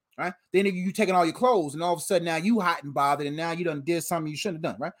 Right? Then you taking all your clothes, and all of a sudden now you hot and bothered, and now you done did something you shouldn't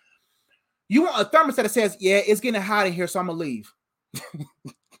have done, right? You want a thermostat that says, yeah, it's getting hot in here, so I'm gonna leave.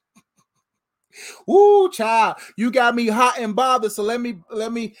 Ooh, child, you got me hot and bothered, so let me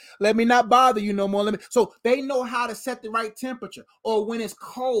not bother you no more. So they know how to set the right temperature, or when it's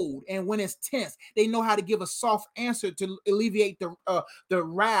cold and when it's tense, they know how to give a soft answer to alleviate the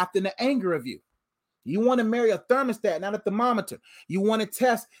wrath and the anger of you. You want to marry a thermostat, not a thermometer. You want to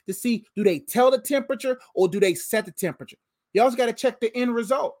test to see, do they tell the temperature or do they set the temperature? You also got to check the end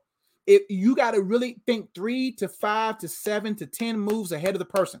result. If you got to really think 3 to 5 to 7 to 10 moves ahead of the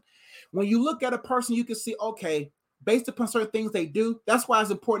person. When you look at a person, you can see, okay, based upon certain things they do, that's why it's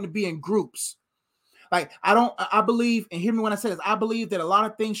important to be in groups. Like, I believe, and hear me when I say this, I believe that a lot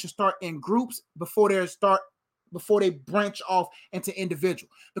of things should start in groups before they branch off into individual,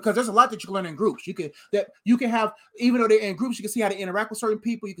 because there's a lot that you can learn in groups. You can have, even though they're in groups, you can see how they interact with certain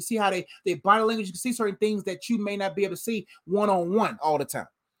people. You can see how they body language. You can see certain things that you may not be able to see one-on-one all the time.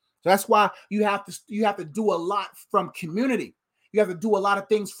 So that's why you have to do a lot from community. You have to do a lot of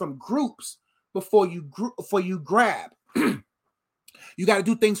things from groups before you grab. You got to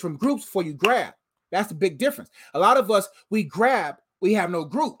do things from groups before you grab. That's the big difference. A lot of us, we grab, we have no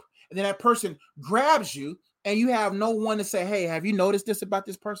group, and then that person grabs you, and you have no one to say, hey, have you noticed this about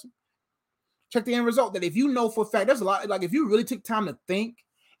this person? Check the end result. That if you know for a fact, there's a lot, like if you really took time to think,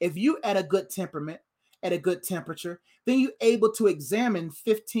 if you at a good temperament, at a good temperature, then you're able to examine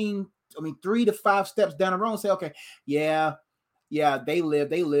 3 to 5 steps down the road and say, okay, yeah, they want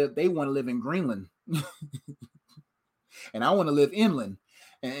to live in Greenland. And I want to live inland.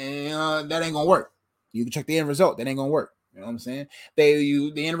 And that ain't going to work. You can check the end result. That ain't going to work. You know what I'm saying?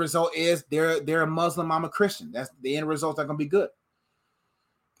 The end result is they're a Muslim, I'm a Christian. That's the end result. Are gonna be good.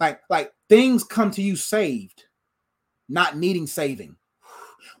 Like things come to you saved, not needing saving.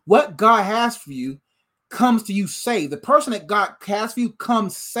 What God has for you comes to you saved. The person that God has for you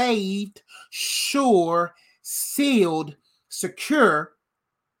comes saved, sure, sealed, secure,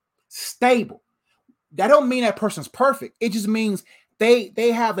 stable. That don't mean that person's perfect. It just means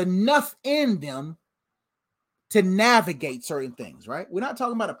they have enough in them to navigate certain things, right? We're not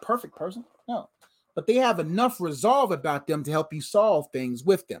talking about a perfect person, no, but they have enough resolve about them to help you solve things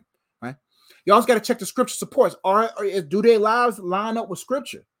with them, right? You also got to check the scripture supports. Do their lives line up with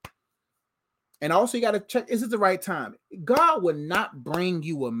scripture? And also you got to check, is it the right time? God would not bring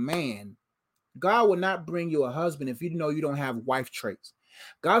you a man. God will not bring you a husband if you know you don't have wife traits.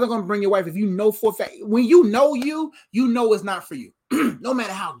 God's not going to bring your wife if you know for a fact. When you know it's not for you. No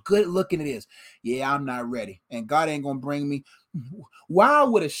matter how good looking it is. Yeah, I'm not ready. And God ain't going to bring me. Why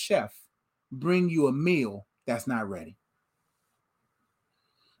would a chef bring you a meal that's not ready?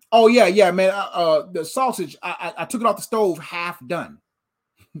 Oh, yeah, man. The sausage, I took it off the stove half done.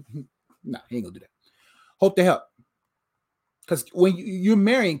 Nah, he ain't going to do that. Hope to help. Because when you're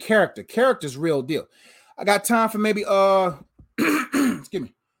marrying character's real deal. I got time for maybe excuse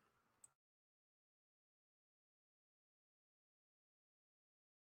me.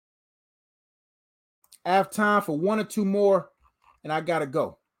 I have time for one or two more, and I gotta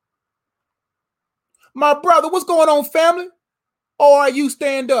go. My brother, what's going on, family? Oh, are you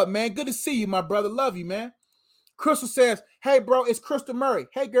stand up, man? Good to see you, my brother. Love you, man. Crystal says, "Hey, bro, it's Crystal Murray.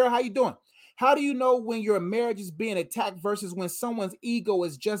 Hey, girl, how you doing? How do you know when your marriage is being attacked versus when someone's ego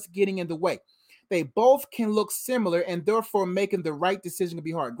is just getting in the way? They both can look similar, and therefore making the right decision can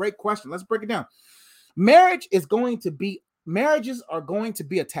be hard." Great question. Let's break it down. Marriages are going to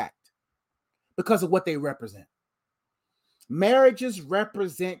be attacked because of what they represent. Marriages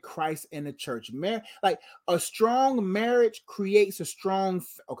represent Christ in the church. Like a strong marriage creates a strong.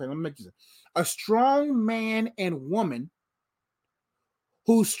 Okay, let me make this. A strong man and woman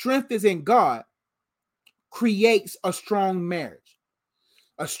whose strength is in God creates a strong marriage.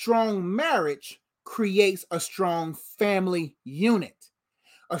 A strong marriage creates a strong family unit.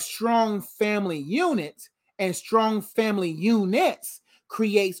 A strong family unit and strong family units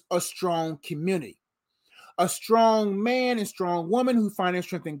creates a strong community. A strong man and strong woman who find their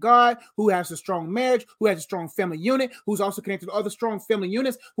strength in God, who has a strong marriage, who has a strong family unit, who's also connected to other strong family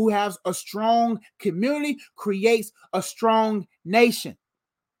units, who has a strong community, creates a strong nation.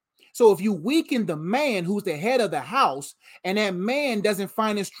 So if you weaken the man who's the head of the house, and that man doesn't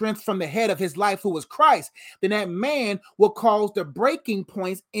find his strength from the head of his life, who is Christ, then that man will cause the breaking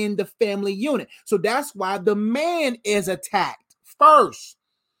points in the family unit. So that's why the man is attacked first.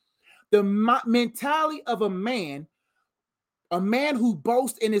 The mentality of a man who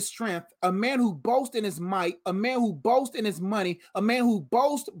boasts in his strength, a man who boasts in his might, a man who boasts in his money, a man who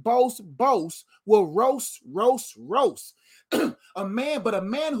boasts, will roast. A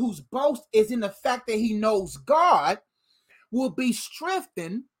man whose boast is in the fact that he knows God will be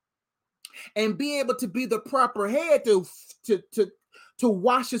strengthened and be able to be the proper head to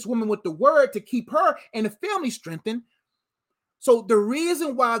wash this woman with the word, to keep her and the family strengthened. So the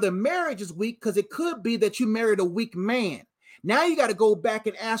reason why the marriage is weak, because it could be that you married a weak man. Now you got to go back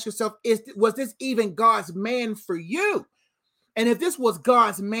and ask yourself, was this even God's man for you? And if this was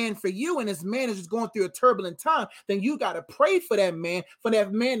God's man for you, and this man is just going through a turbulent time, then you got to pray for that man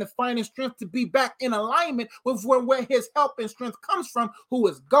to find his strength to be back in alignment with where his help and strength comes from, who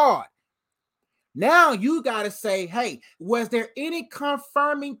is God. Now you got to say, hey, was there any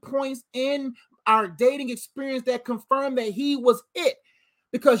confirming points in our dating experience that confirmed that he was it?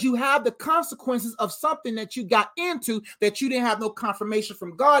 Because you have the consequences of something that you got into that you didn't have no confirmation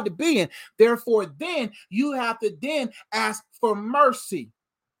from God to be in. Therefore, then you have to then ask for mercy.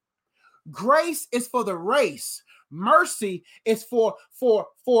 Grace is for the race. Mercy is for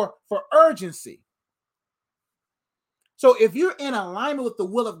urgency. So if you're in alignment with the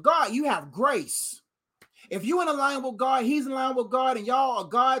will of God, you have grace. If you're in alignment with God, he's in line with God, and y'all a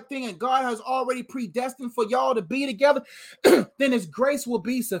God thing, and God has already predestined for y'all to be together, then his grace will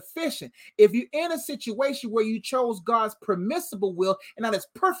be sufficient. If you're in a situation where you chose God's permissible will and not his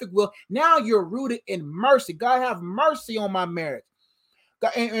perfect will, now you're rooted in mercy. God, have mercy on my marriage.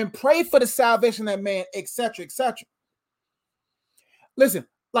 God, and pray for the salvation of that man, etc., etc. Listen,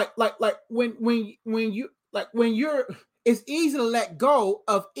 when you're, it's easy to let go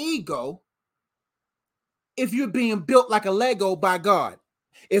of ego if you're being built like a Lego by God.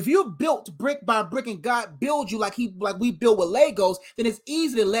 If you're built brick by brick and God builds you like we build with Legos, then it's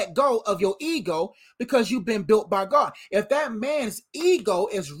easy to let go of your ego because you've been built by God. If that man's ego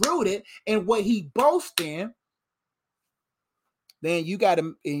is rooted in what he boasts in, then you got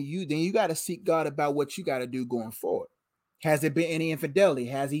to seek God about what you got to do going forward. Has there been any infidelity?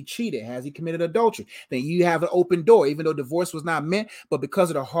 Has he cheated? Has he committed adultery? Then you have an open door, even though divorce was not meant, but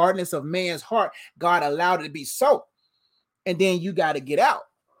because of the hardness of man's heart, God allowed it to be so. And then you got to get out.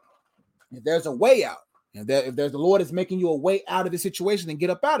 If there's a way out, if there's the Lord is making you a way out of the situation, then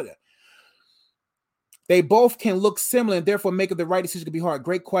get up out of there. They both can look similar, and therefore making the right decision can be hard.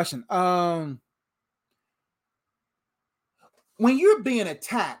 Great question. when you're being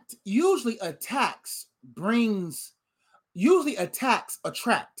attacked, usually attacks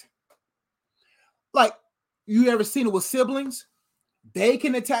attract. Like, you ever seen it with siblings? They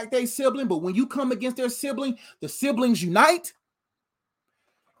can attack their sibling, but when you come against their sibling, the siblings unite.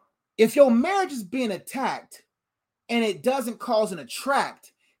 If your marriage is being attacked and it doesn't cause an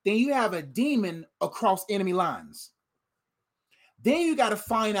attract, then you have a demon across enemy lines. Then you got to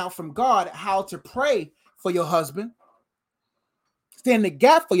find out from God how to pray for your husband, stand in the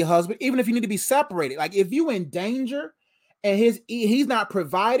gap for your husband, even if you need to be separated. Like, if you in danger and he's not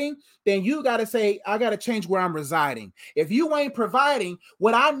providing, then you got to say, I got to change where I'm residing. If you ain't providing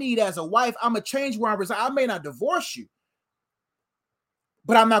what I need as a wife, I'm going to change where I'm residing. I may not divorce you,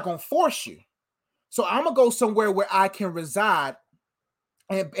 but I'm not going to force you. So I'm going to go somewhere where I can reside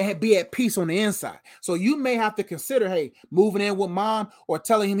and be at peace on the inside. So you may have to consider, hey, moving in with mom or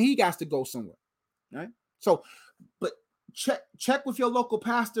telling him he got to go somewhere. Right? So, but check with your local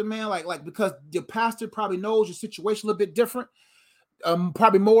pastor, man. Like because your pastor probably knows your situation a little bit different.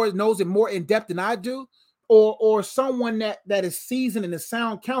 Probably knows it more in depth than I do. Or someone that is seasoned in the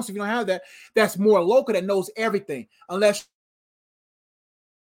sound counsel. If you don't have that, that's more local, that knows everything. Unless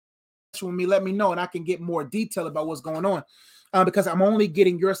when me let me know and I can get more detail about what's going on, because I'm only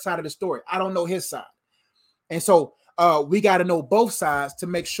getting your side of the story. I don't know his side, and so we got to know both sides to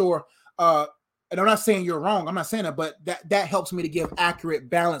make sure. And I'm not saying you're wrong. I'm not saying that, but that helps me to give accurate,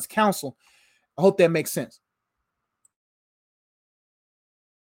 balanced counsel. I hope that makes sense.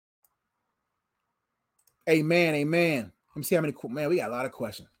 Amen. Amen. Let me see how many. Man, we got a lot of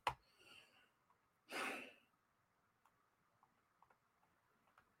questions.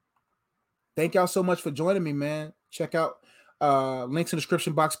 Thank y'all so much for joining me, man. Check out links in the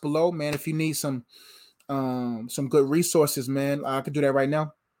description box below, man. If you need some good resources, man, I can do that right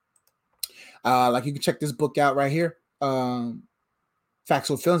now. Like, you can check this book out right here. Facts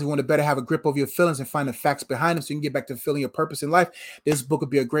or Feelings. You want to better have a grip over your feelings and find the facts behind them so you can get back to fulfilling your purpose in life. This book would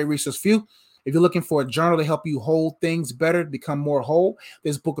be a great resource for you. If you're looking for a journal to help you hold things better, become more whole,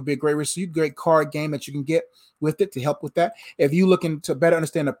 this book would be a great resource. Great card game that you can get with it to help with that. If you're looking to better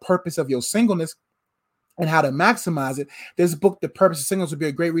understand the purpose of your singleness and how to maximize it, this book, The Purpose of Singleness, would be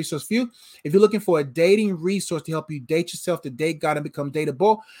a great resource for you. If you're looking for a dating resource to help you date yourself, to date God and become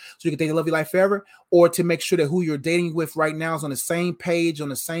dateable, so you can date and love your life forever, or to make sure that who you're dating with right now is on the same page, on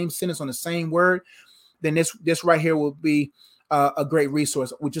the same sentence, on the same word, then this right here will be a great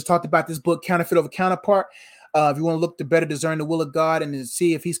resource. We just talked about this book, Counterfeit Over Counterpart. If you want to look to better discern the will of God and to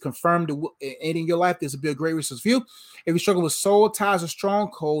see if he's confirmed in your life, this will be a great resource for you. If you struggle with soul ties or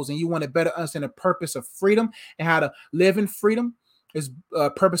strongholds and you want to better understand the purpose of freedom and how to live in freedom, this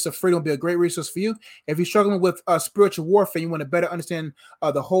Purpose of Freedom will be a great resource for you. If you're struggling with spiritual warfare, you want to better understand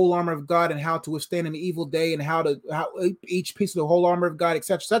the whole armor of God and how to withstand an evil day and how each piece of the whole armor of God,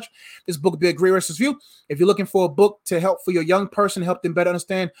 etc. This book will be a great resource for you. If you're looking for a book to help for your young person, help them better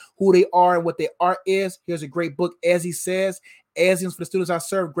understand who they are and what their art is, here's a great book, As He Says. Asians for the students I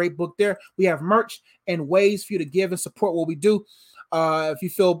serve, great book there. We have merch and ways for you to give and support what we do. If you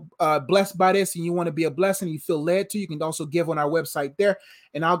feel blessed by this and you want to be a blessing, you feel led to, you can also give on our website there.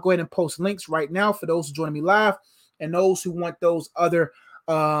 And I'll go ahead and post links right now for those who join me live, and those who want those other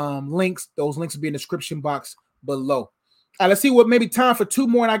links. Those links will be in the description box below. All right, let's see what maybe time for two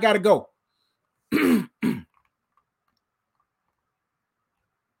more, and I got to go.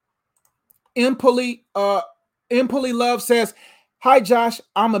 Impoli Love says, "Hi, Josh.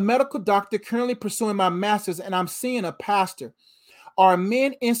 I'm a medical doctor currently pursuing my master's, and I'm seeing a pastor. Are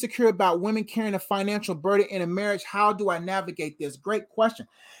men insecure about women carrying a financial burden in a marriage? How do I navigate this?" Great question.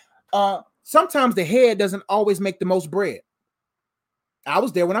 Sometimes the head doesn't always make the most bread. I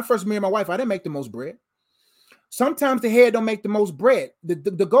was there when I first married my wife. I didn't make the most bread. Sometimes the head don't make the most bread. The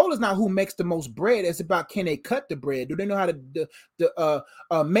goal is not who makes the most bread. It's about, can they cut the bread? Do they know how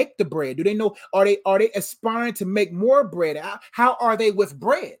to make the bread? Do they know, are they aspiring to make more bread? How are they with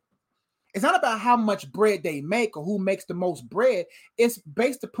bread? It's not about how much bread they make or who makes the most bread. It's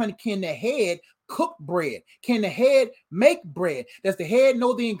based upon, can the head cook bread? Can the head make bread? Does the head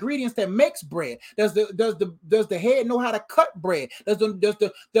know the ingredients that makes bread? Does the head know how to cut bread? Does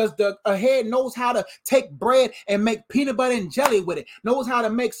the head knows how to take bread and make peanut butter and jelly with it? Knows how to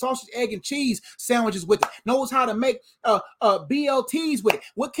make sausage, egg, and cheese sandwiches with it? Knows how to make BLTs with it?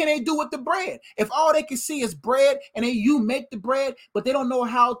 What can they do with the bread? If all they can see is bread and you make the bread, but they don't know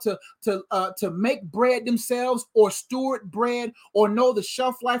how to make bread themselves, or steward bread, or know the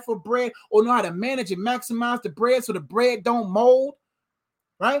shelf life of bread, or know how to manage and maximize the bread so the bread don't mold,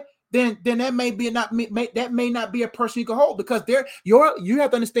 right? Then that may not be a person you can hold, because you have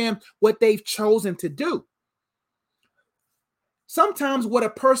to understand what they've chosen to do. sometimes what a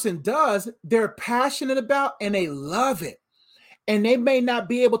person does, they're passionate about and they love it. And they may not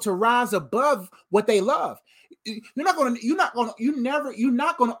be able to rise above what they love. You're not going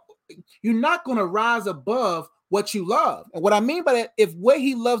to rise above what you love. And what I mean by that, if what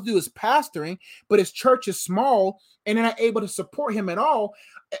he loves to do is pastoring, but his church is small and they're not able to support him at all,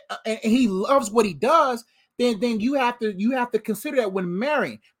 and he loves what he does, then you have to consider that when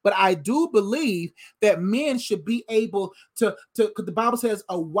marrying. But I do believe that men should be able to because the Bible says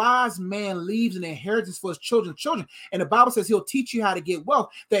a wise man leaves an inheritance for his children. And the Bible says he'll teach you how to get wealth,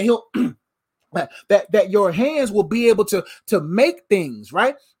 that he'll that your hands will be able to make things,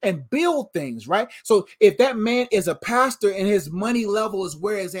 right, and build things, right. So if that man is a pastor and his money level is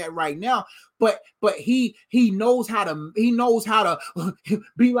where it's at right now, but he knows how to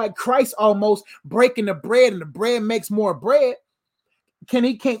be like Christ, almost breaking the bread, and the bread makes more bread.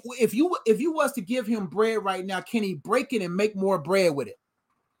 If you was to give him bread right now, can he break it and make more bread with it?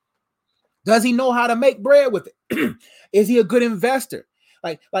 Does he know how to make bread with it? Is he a good investor?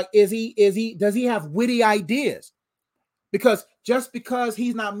 Does he have witty ideas? Because just because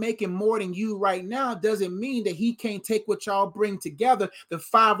he's not making more than you right now doesn't mean that he can't take what y'all bring together, the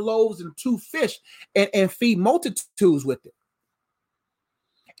 5 loaves and 2 fish, and feed multitudes with it.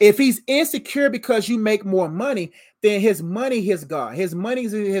 If he's insecure because you make more money, then his money, his God, his money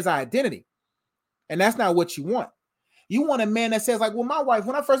is his identity. And that's not what you want. You want a man that says, like, well, my wife,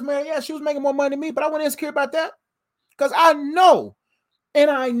 when I first married, yeah, she was making more money than me, but I wasn't insecure about that. Because I know,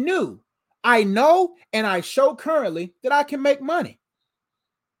 and I know, and I show currently that I can make money.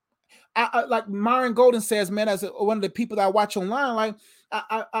 I like Myron Golden says, man, as one of the people that I watch online, like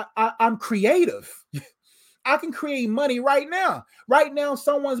I'm creative. I can create money right now. Right now,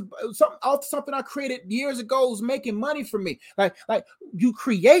 something I created years ago is making money for me. Like you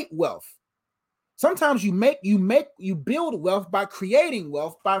create wealth. Sometimes you build wealth by creating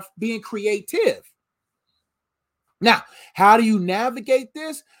wealth, by being creative. Now, how do you navigate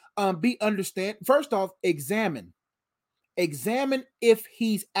this? First off, examine if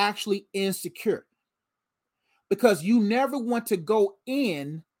he's actually insecure, because you never want to go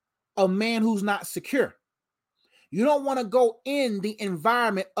in a man who's not secure. You don't want to go in the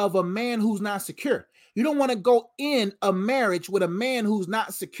environment of a man who's not secure. You don't want to go in a marriage with a man who's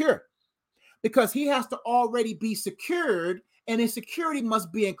not secure, because he has to already be secured, and his security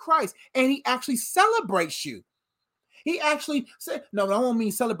must be in Christ, and he actually celebrates you. He actually said, no, I don't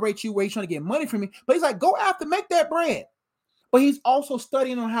mean celebrate you where he's trying to get money from me, but he's like, go after, make that bread. But he's also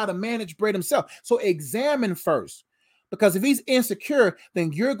studying on how to manage bread himself. So examine first, because if he's insecure,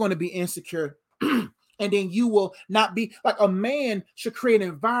 then you're going to be insecure. And then you will not be. Like, a man should create an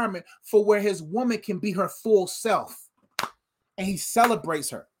environment for where his woman can be her full self, and he celebrates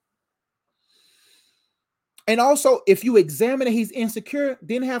her. And also, if you examine that he's insecure,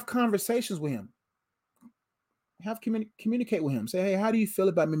 then have conversations with him. Communicate with him. Say, hey, how do you feel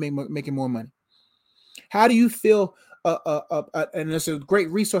about me making more money? How do you feel? And it's a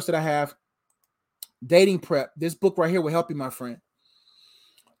great resource that I have, Dating Prep. This book right here will help you, my friend.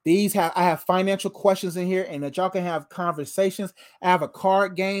 I have financial questions in here, and that y'all can have conversations. I have a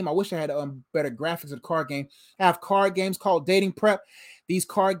card game. I wish I had better graphics of the card game. I have card games called Dating Prep. These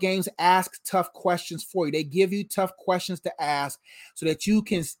card games ask tough questions for you. They give you tough questions to ask so that you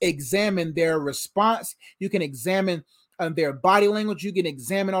can examine their response. You can examine their body language. You can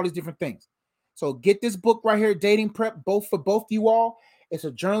examine all these different things. So get this book right here, Dating Prep, for both you all. It's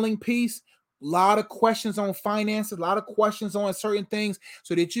a journaling piece. A lot of questions on finances, a lot of questions on certain things,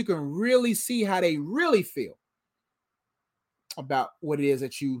 so that you can really see how they really feel about what it is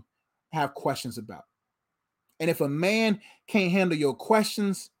that you have questions about. And if a man can't handle your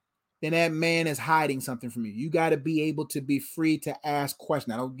questions, then that man is hiding something from you. You got to be able to be free to ask questions.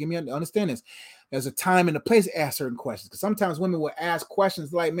 Now, don't give me understand this. There's a time and a place to ask certain questions, because sometimes women will ask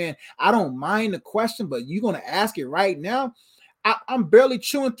questions like, man, I don't mind the question, but you're going to ask it right now. I'm barely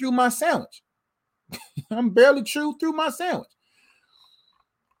chewing through my sandwich. Hope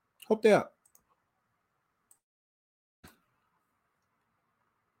they up.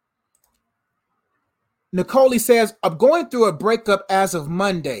 Nicole says, I'm going through a breakup as of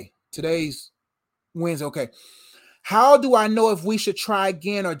Monday. Today's Wednesday. Okay. How do I know if we should try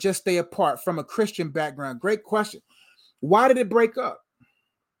again or just stay apart? From a Christian background. Great question. Why did it break up?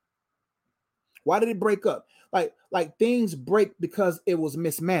 Like things break because it was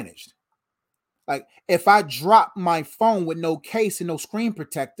mismanaged. Like, if I drop my phone with no case and no screen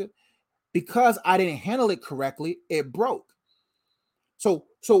protector, because I didn't handle it correctly, it broke. So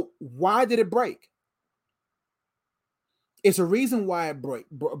why did it break? It's a reason why it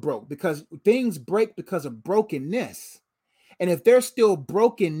broke, because things break because of brokenness. And if there's still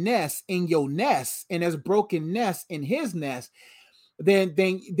brokenness in your nest and there's brokenness in his nest, then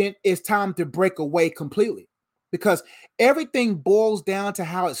it's time to break away completely, because everything boils down to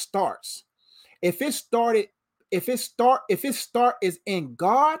how it starts. If it start is in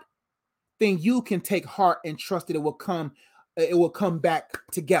God, then you can take heart and trust that it will come back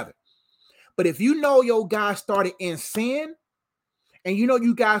together. But if you know your guy started in sin, and you know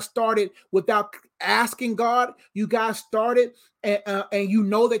you guys started without asking God, you guys started and you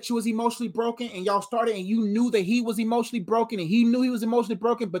know that you was emotionally broken, and y'all started and you knew that he was emotionally broken and he knew he was emotionally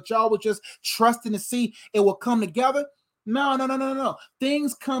broken, but y'all was just trusting to see it will come together. No.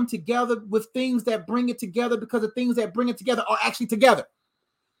 Things come together with things that bring it together, because the things that bring it together are actually together.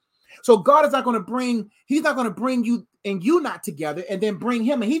 So God is not going to he's not going to bring you and you not together and then bring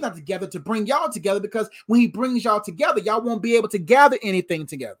him and he's not together to bring y'all together, because when he brings y'all together, y'all won't be able to gather anything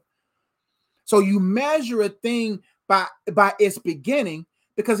together. So you measure a thing by its beginning,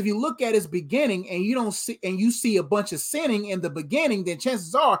 because if you look at its beginning and you see a bunch of sinning in the beginning, then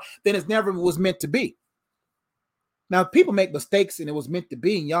chances are then it never was meant to be. Now, people make mistakes and it was meant to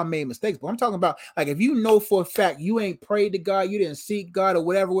be, and y'all made mistakes. But I'm talking about, like, if you know for a fact you ain't prayed to God, you didn't seek God or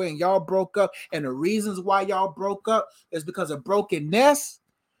whatever way, and y'all broke up, and the reasons why y'all broke up is because of brokenness,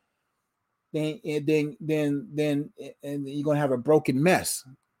 then you're gonna have a broken mess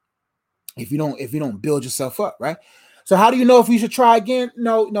if you don't build yourself up, right? So how do you know if you should try again?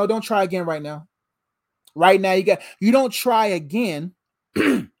 No, don't try again right now. Right now, you don't try again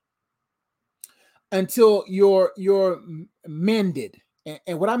until you're mended.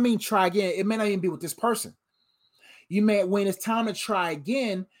 And what I mean try again, it may not even be with this person. You may, when it's time to try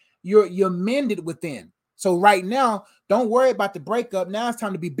again, you're mended within. So right now, don't worry about the breakup. Now it's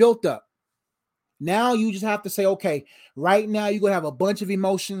time to be built up. Now you just have to say, okay, right now you're going to have a bunch of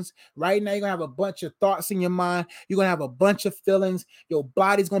emotions. Right now you're going to have a bunch of thoughts in your mind. You're going to have a bunch of feelings. Your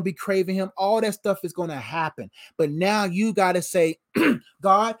body's going to be craving him. All that stuff is going to happen. But now you got to say,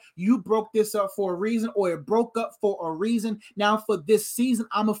 God, you broke this up for a reason, or it broke up for a reason. Now for this season,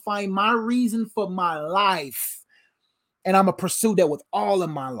 I'm going to find my reason for my life. And I'm going to pursue that with all of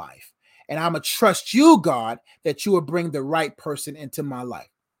my life. And I'm going to trust you, God, that you will bring the right person into my life.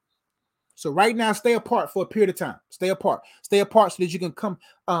 So right now, stay apart for a period of time. Stay apart so that you can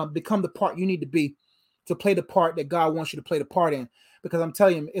become the part you need to be to play the part that God wants you to play the part in. Because I'm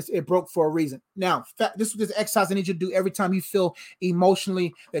telling you, it broke for a reason. Now, this exercise I need you to do every time you feel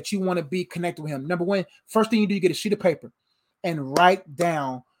emotionally that you want to be connected with him. Number one, first thing you do, you get a sheet of paper and write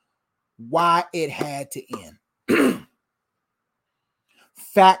down why it had to end.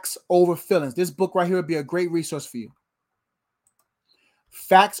 Facts over feelings. This book right here would be a great resource for you.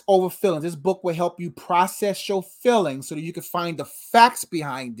 Facts over feelings. This book will help you process your feelings so that you can find the facts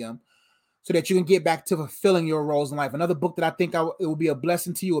behind them, so that you can get back to fulfilling your roles in life. Another book that I think it will be a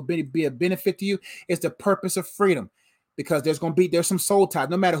blessing to you, or be a benefit to you, is The Purpose of Freedom, because there's some soul ties.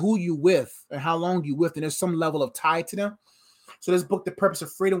 No matter who you with and how long you with, and there's some level of tie to them. So this book, The Purpose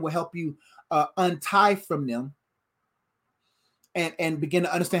of Freedom, will help you untie from them and begin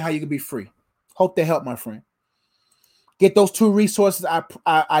to understand how you can be free. Hope they help, my friend. Get those two resources.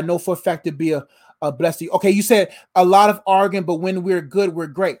 I know for a fact to be a blessing. Okay, you said a lot of arguing, but when we're good, we're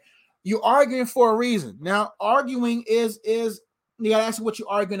great. You're arguing for a reason. Now, arguing is you gotta ask what you're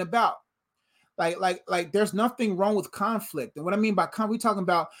arguing about. Like there's nothing wrong with conflict. And what I mean by conflict, we're talking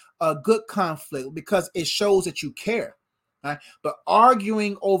about a good conflict, because it shows that you care. Right? But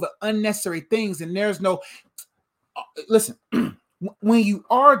arguing over unnecessary things, and there's no listen, when you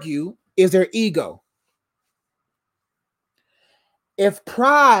argue, is there ego? If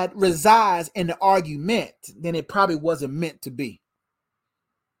pride resides in the argument, then it probably wasn't meant to be.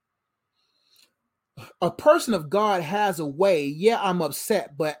 A person of God has a way. Yeah, I'm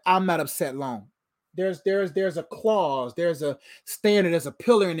upset, but I'm not upset long. There's a clause, there's a standard, there's a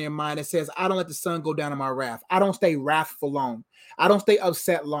pillar in their mind that says, I don't let the sun go down on my wrath. I don't stay wrathful long. I don't stay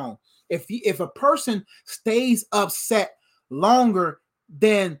upset long. If a person stays upset longer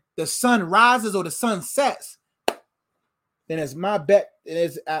than the sun rises or the sun sets, then it's my bet.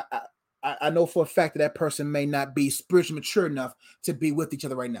 I know for a fact that person may not be spiritually mature enough to be with each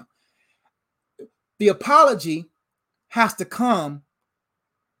other right now. The apology has to come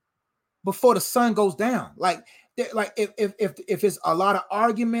before the sun goes down. Like if it's a lot of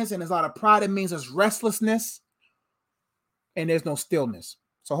arguments and there's a lot of pride, it means there's restlessness and there's no stillness.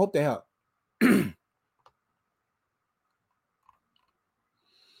 So I hope they help.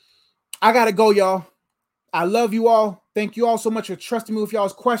 I gotta go, y'all. I love you all. Thank you all so much for trusting me with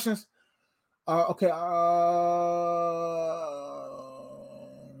y'all's questions. Okay.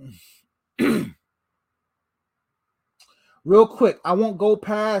 Real quick, I won't go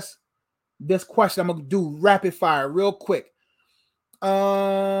past this question. I'm gonna do rapid fire real quick.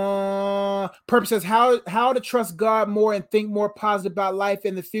 Purpose says how to trust God more and think more positive about life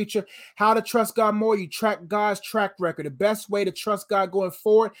in the future. How to trust God more, you track God's track record. The best way to trust God going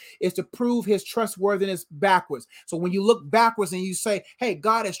forward is to prove his trustworthiness backwards. So when you look backwards and you say, hey,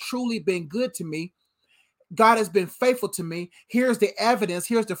 God has truly been good to me, God has been faithful to me, here's the evidence,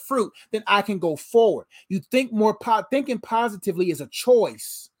 here's the fruit, then I can go forward. You think more, thinking positively is a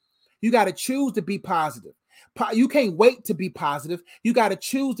choice. You got to choose to be positive. You can't wait to be positive. You got to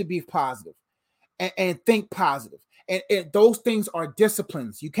choose to be positive and think positive. And those things are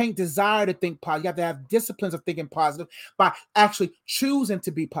disciplines. You can't desire to think positive. You have to have disciplines of thinking positive by actually choosing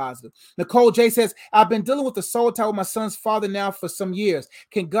to be positive. Nicole J says, I've been dealing with the soul tie with my son's father now for some years.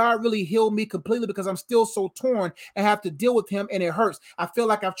 Can God really heal me completely? Because I'm still so torn and have to deal with him and it hurts. I feel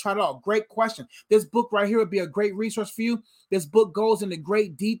like I've tried it all. Great question. This book right here would be a great resource for you. This book goes into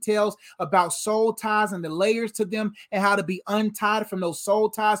great details about soul ties and the layers to them and how to be untied from those soul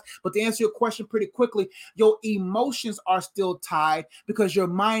ties. But to answer your question pretty quickly, your emotions are still tied because your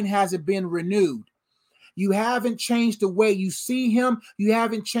mind hasn't been renewed. You haven't changed the way you see him. You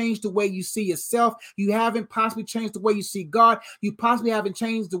haven't changed the way you see yourself. You haven't possibly changed the way you see God. You possibly haven't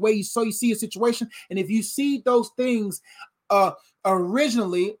changed the way you see a situation. And if you see those things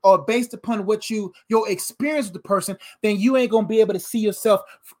originally or based upon what your experience with the person, then you ain't gonna be able to see yourself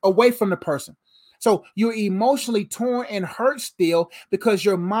away from the person. So you're emotionally torn and hurt still because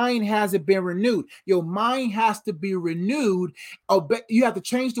your mind hasn't been renewed. Your mind has to be renewed. You have to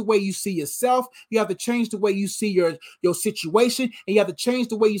change the way you see yourself. You have to change the way you see your situation, and you have to change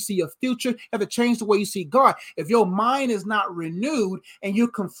the way you see your future. You have to change the way you see God. If your mind is not renewed and you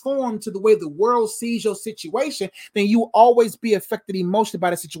conform to the way the world sees your situation, then you will always be affected emotionally by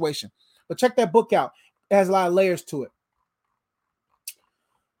the situation. But check that book out. It has a lot of layers to it.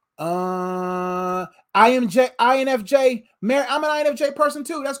 INFJ, Mary, I'm an INFJ person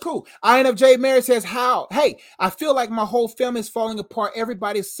too. That's cool. INFJ Mary says, how? Hey, I feel like my whole family is falling apart.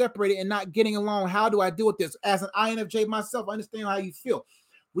 Everybody's separated and not getting along. How do I deal with this? As an INFJ myself, I understand how you feel.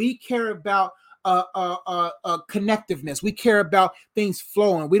 We care about connectiveness. We care about things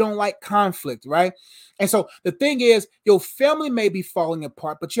flowing. We don't like conflict, right? And so the thing is, your family may be falling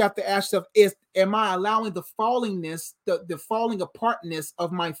apart, but you have to ask yourself, am I allowing the fallingness, the falling apartness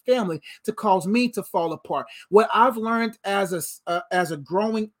of my family to cause me to fall apart? What I've learned as a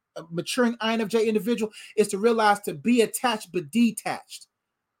growing, maturing INFJ individual is to realize to be attached but detached.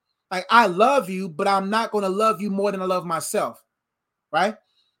 Like, I love you, but I'm not going to love you more than I love myself, right?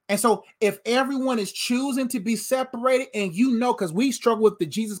 And so if everyone is choosing to be separated, and because we struggle with the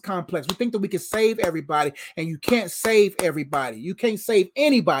Jesus complex, we think that we can save everybody, and you can't save everybody. You can't save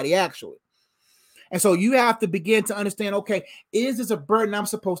anybody, actually. And so you have to begin to understand, okay, is this a burden I'm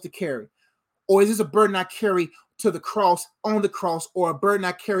supposed to carry? Or is this a burden I carry to the cross, on the cross, or a burden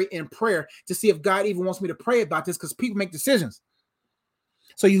I carry in prayer to see if God even wants me to pray about this? Because people make decisions.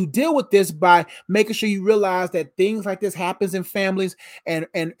 So you deal with this by making sure you realize that things like this happens in families, and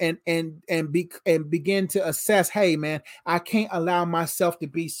begin to assess, hey man, I can't allow myself to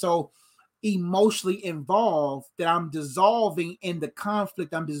be so emotionally involved that I'm dissolving in the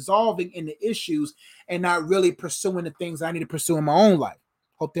conflict, I'm dissolving in the issues, and not really pursuing the things I need to pursue in my own life.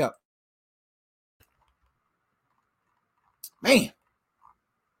 Hope that. Man.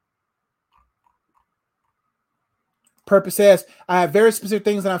 Purpose says, I have very specific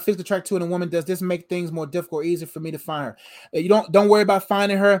things that I'm physically attracted to in a woman. Does this make things more difficult or easier for me to find her? You don't worry about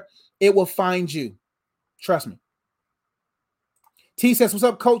finding her. It will find you. Trust me. T says, what's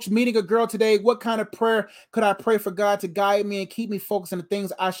up, coach? Meeting a girl today. What kind of prayer could I pray for God to guide me and keep me focused on the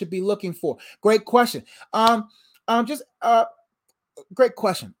things I should be looking for? Great question. Great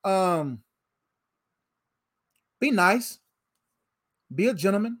question. Be nice, be a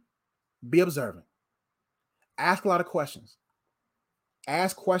gentleman, be observant. Ask a lot of questions.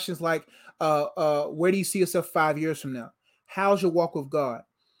 Ask questions like, where do you see yourself 5 years from now? How's your walk with God?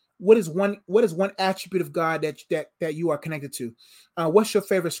 What is one attribute of God that you are connected to? What's your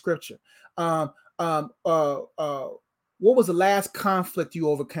favorite scripture? What was the last conflict you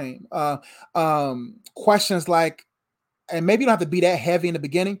overcame? Questions like, and maybe you don't have to be that heavy in the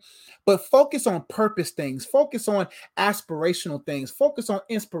beginning, but focus on purpose things, focus on aspirational things, focus on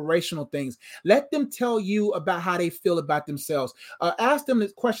inspirational things. Let them tell you about how they feel about themselves. Ask them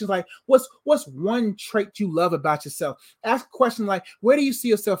questions like, what's one trait you love about yourself? Ask a question like, where do you see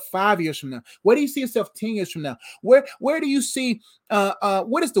yourself 5 years from now? Where do you see yourself 10 years from now? Where do you see,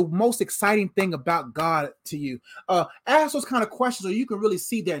 what is the most exciting thing about God to you? Ask those kind of questions so you can really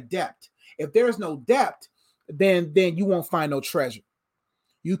see their depth. If there is no depth, then you won't find no treasure.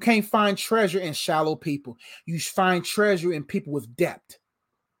 You can't find treasure in shallow people. You find treasure in people with depth.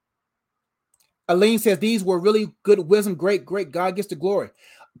 Aline says, these were really good wisdom. Great. God gets the glory.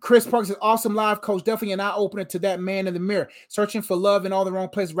 Chris Parker says, awesome live, coach. Definitely an eye-opener to that man in the mirror. Searching for love in all the wrong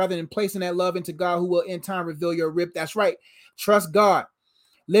places rather than placing that love into God who will in time reveal your rip. That's right. Trust God.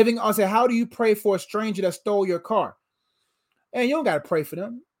 Living on say, how do you pray for a stranger that stole your car? And you don't got to pray for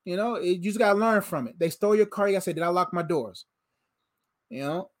them. You just got to learn from it. They stole your car. You got to say, did I lock my doors?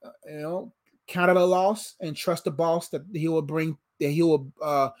 Count it a loss and trust the boss that he will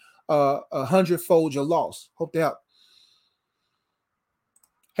 100-fold your loss. Hope to help.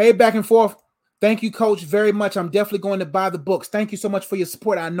 Hey, back and forth. Thank you, coach, very much. I'm definitely going to buy the books. Thank you so much for your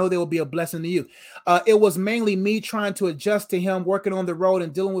support. I know they will be a blessing to you. It was mainly me trying to adjust to him, working on the road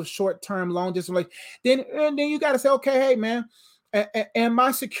and dealing with short-term, long-distance. Then you got to say, okay, hey, man, am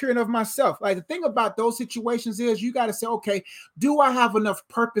I secure enough myself? Like, the thing about those situations is you got to say, okay, do I have enough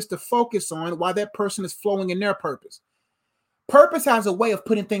purpose to focus on while that person is flowing in their purpose? Purpose has a way of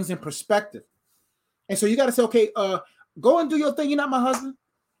putting things in perspective. And so you got to say, okay, go and do your thing. You're not my husband.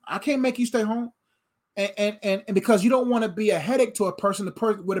 I can't make you stay home. And because you don't want to be a headache to a person,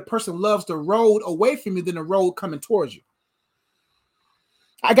 where the person loves the road away from you than the road coming towards you.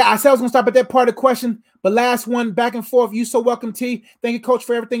 I said I was going to stop at that part of the question, but last one, back and forth. You so welcome, T. Thank you, coach,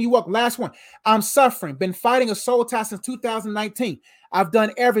 for everything. You welcome. Last one. I'm suffering. Been fighting a soul tie since 2019. I've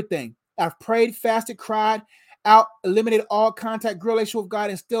done everything. I've prayed, fasted, cried out, eliminated all contact, grew relationship with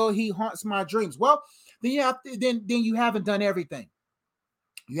God, and still he haunts my dreams. Well, then you haven't done everything.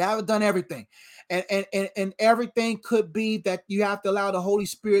 You haven't done everything. And everything could be that you have to allow the Holy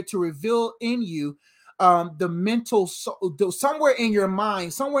Spirit to reveal in you the mental, somewhere in your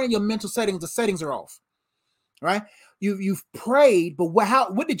mind, somewhere in your mental settings, the settings are off, right? You've prayed, but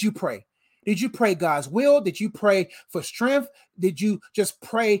what did you pray? Did you pray God's will? Did you pray for strength? Did you just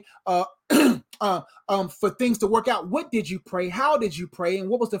pray for things to work out? What did you pray? How did you pray? And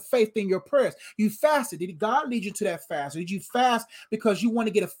what was the faith in your prayers? You fasted. Did God lead you to that fast? Or did you fast because you want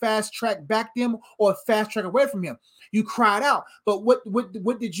to get a fast track back to him or a fast track away from him? You cried out. But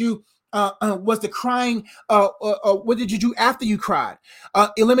what did you was the crying? What did you do after you cried?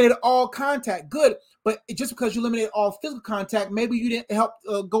 Eliminated all contact. Good. But just because you eliminated all physical contact, maybe you didn't help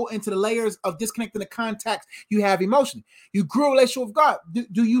go into the layers of disconnecting the contacts you have emotionally. You grew a relationship with God.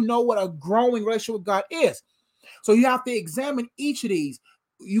 Do you know what a growing relationship with God is? So you have to examine each of these.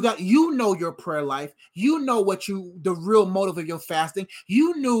 You know your prayer life. You know the real motive of your fasting.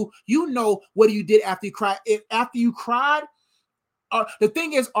 You know what you did after you cried. After you cried, the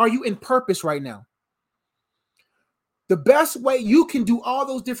thing is, are you in purpose right now? The best way, you can do all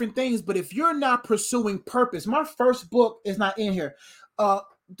those different things, but if you're not pursuing purpose, my first book is not in here.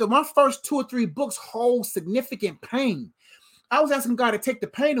 My first 2 or 3 books hold significant pain. I was asking God to take the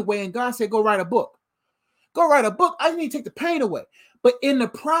pain away, and God said, go write a book. Go write a book. I need to take the pain away. But in the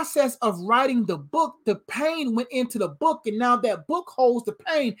process of writing the book, the pain went into the book, and now that book holds the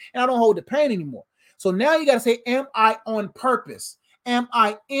pain, and I don't hold the pain anymore. So now you got to say, am I on purpose? Am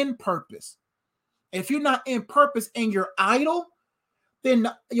I in purpose? If you're not in purpose and you're idle,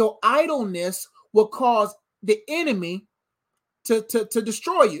 then your idleness will cause the enemy to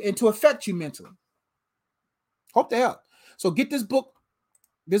destroy you and to affect you mentally. Hope to help. So get this book,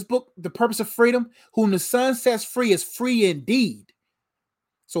 The Purpose of Freedom. Whom the Son sets free is free indeed.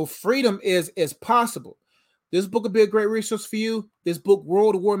 So freedom is possible. This book will be a great resource for you. This book,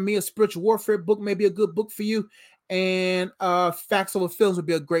 World War Me, a spiritual warfare book, may be a good book for you. And Facts Over Feelings would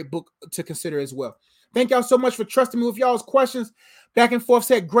be a great book to consider as well. Thank y'all so much for trusting me with y'all's questions. Back and forth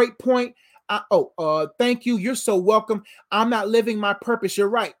said, great point. Thank you. You're so welcome. I'm not living my purpose. You're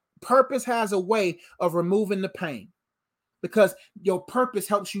right. Purpose has a way of removing the pain, because your purpose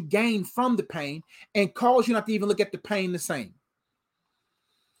helps you gain from the pain and cause you not to even look at the pain the same.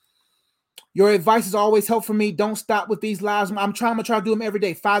 Your advice is always helpful for me. Don't stop with these lives. I'm trying to do them every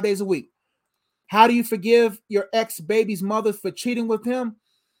day, 5 days a week. How do you forgive your ex-baby's mother for cheating with him?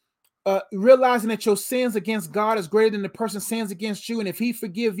 Realizing that your sins against God is greater than the person's sins against you. And if he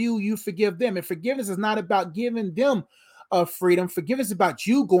forgive you, you forgive them. And forgiveness is not about giving them freedom. Forgiveness is about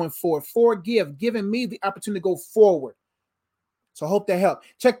you going forward. Giving me the opportunity to go forward. So I hope that helped.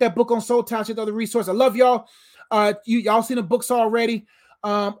 Check that book on Soul Ties, check the other resources. I love y'all. Y'all seen the books already.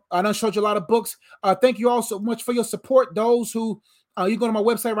 I done showed you a lot of books. Thank you all so much for your support. Those who you go to my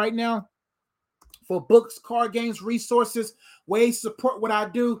website right now for books, card games, resources, ways to support what I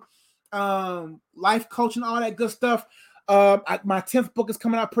do. Life coaching, all that good stuff. My 10th book is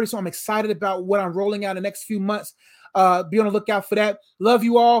coming out pretty soon. I'm excited about what I'm rolling out in the next few months. Be on the lookout for that. Love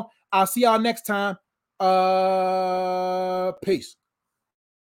you all. I'll see y'all next time. Peace.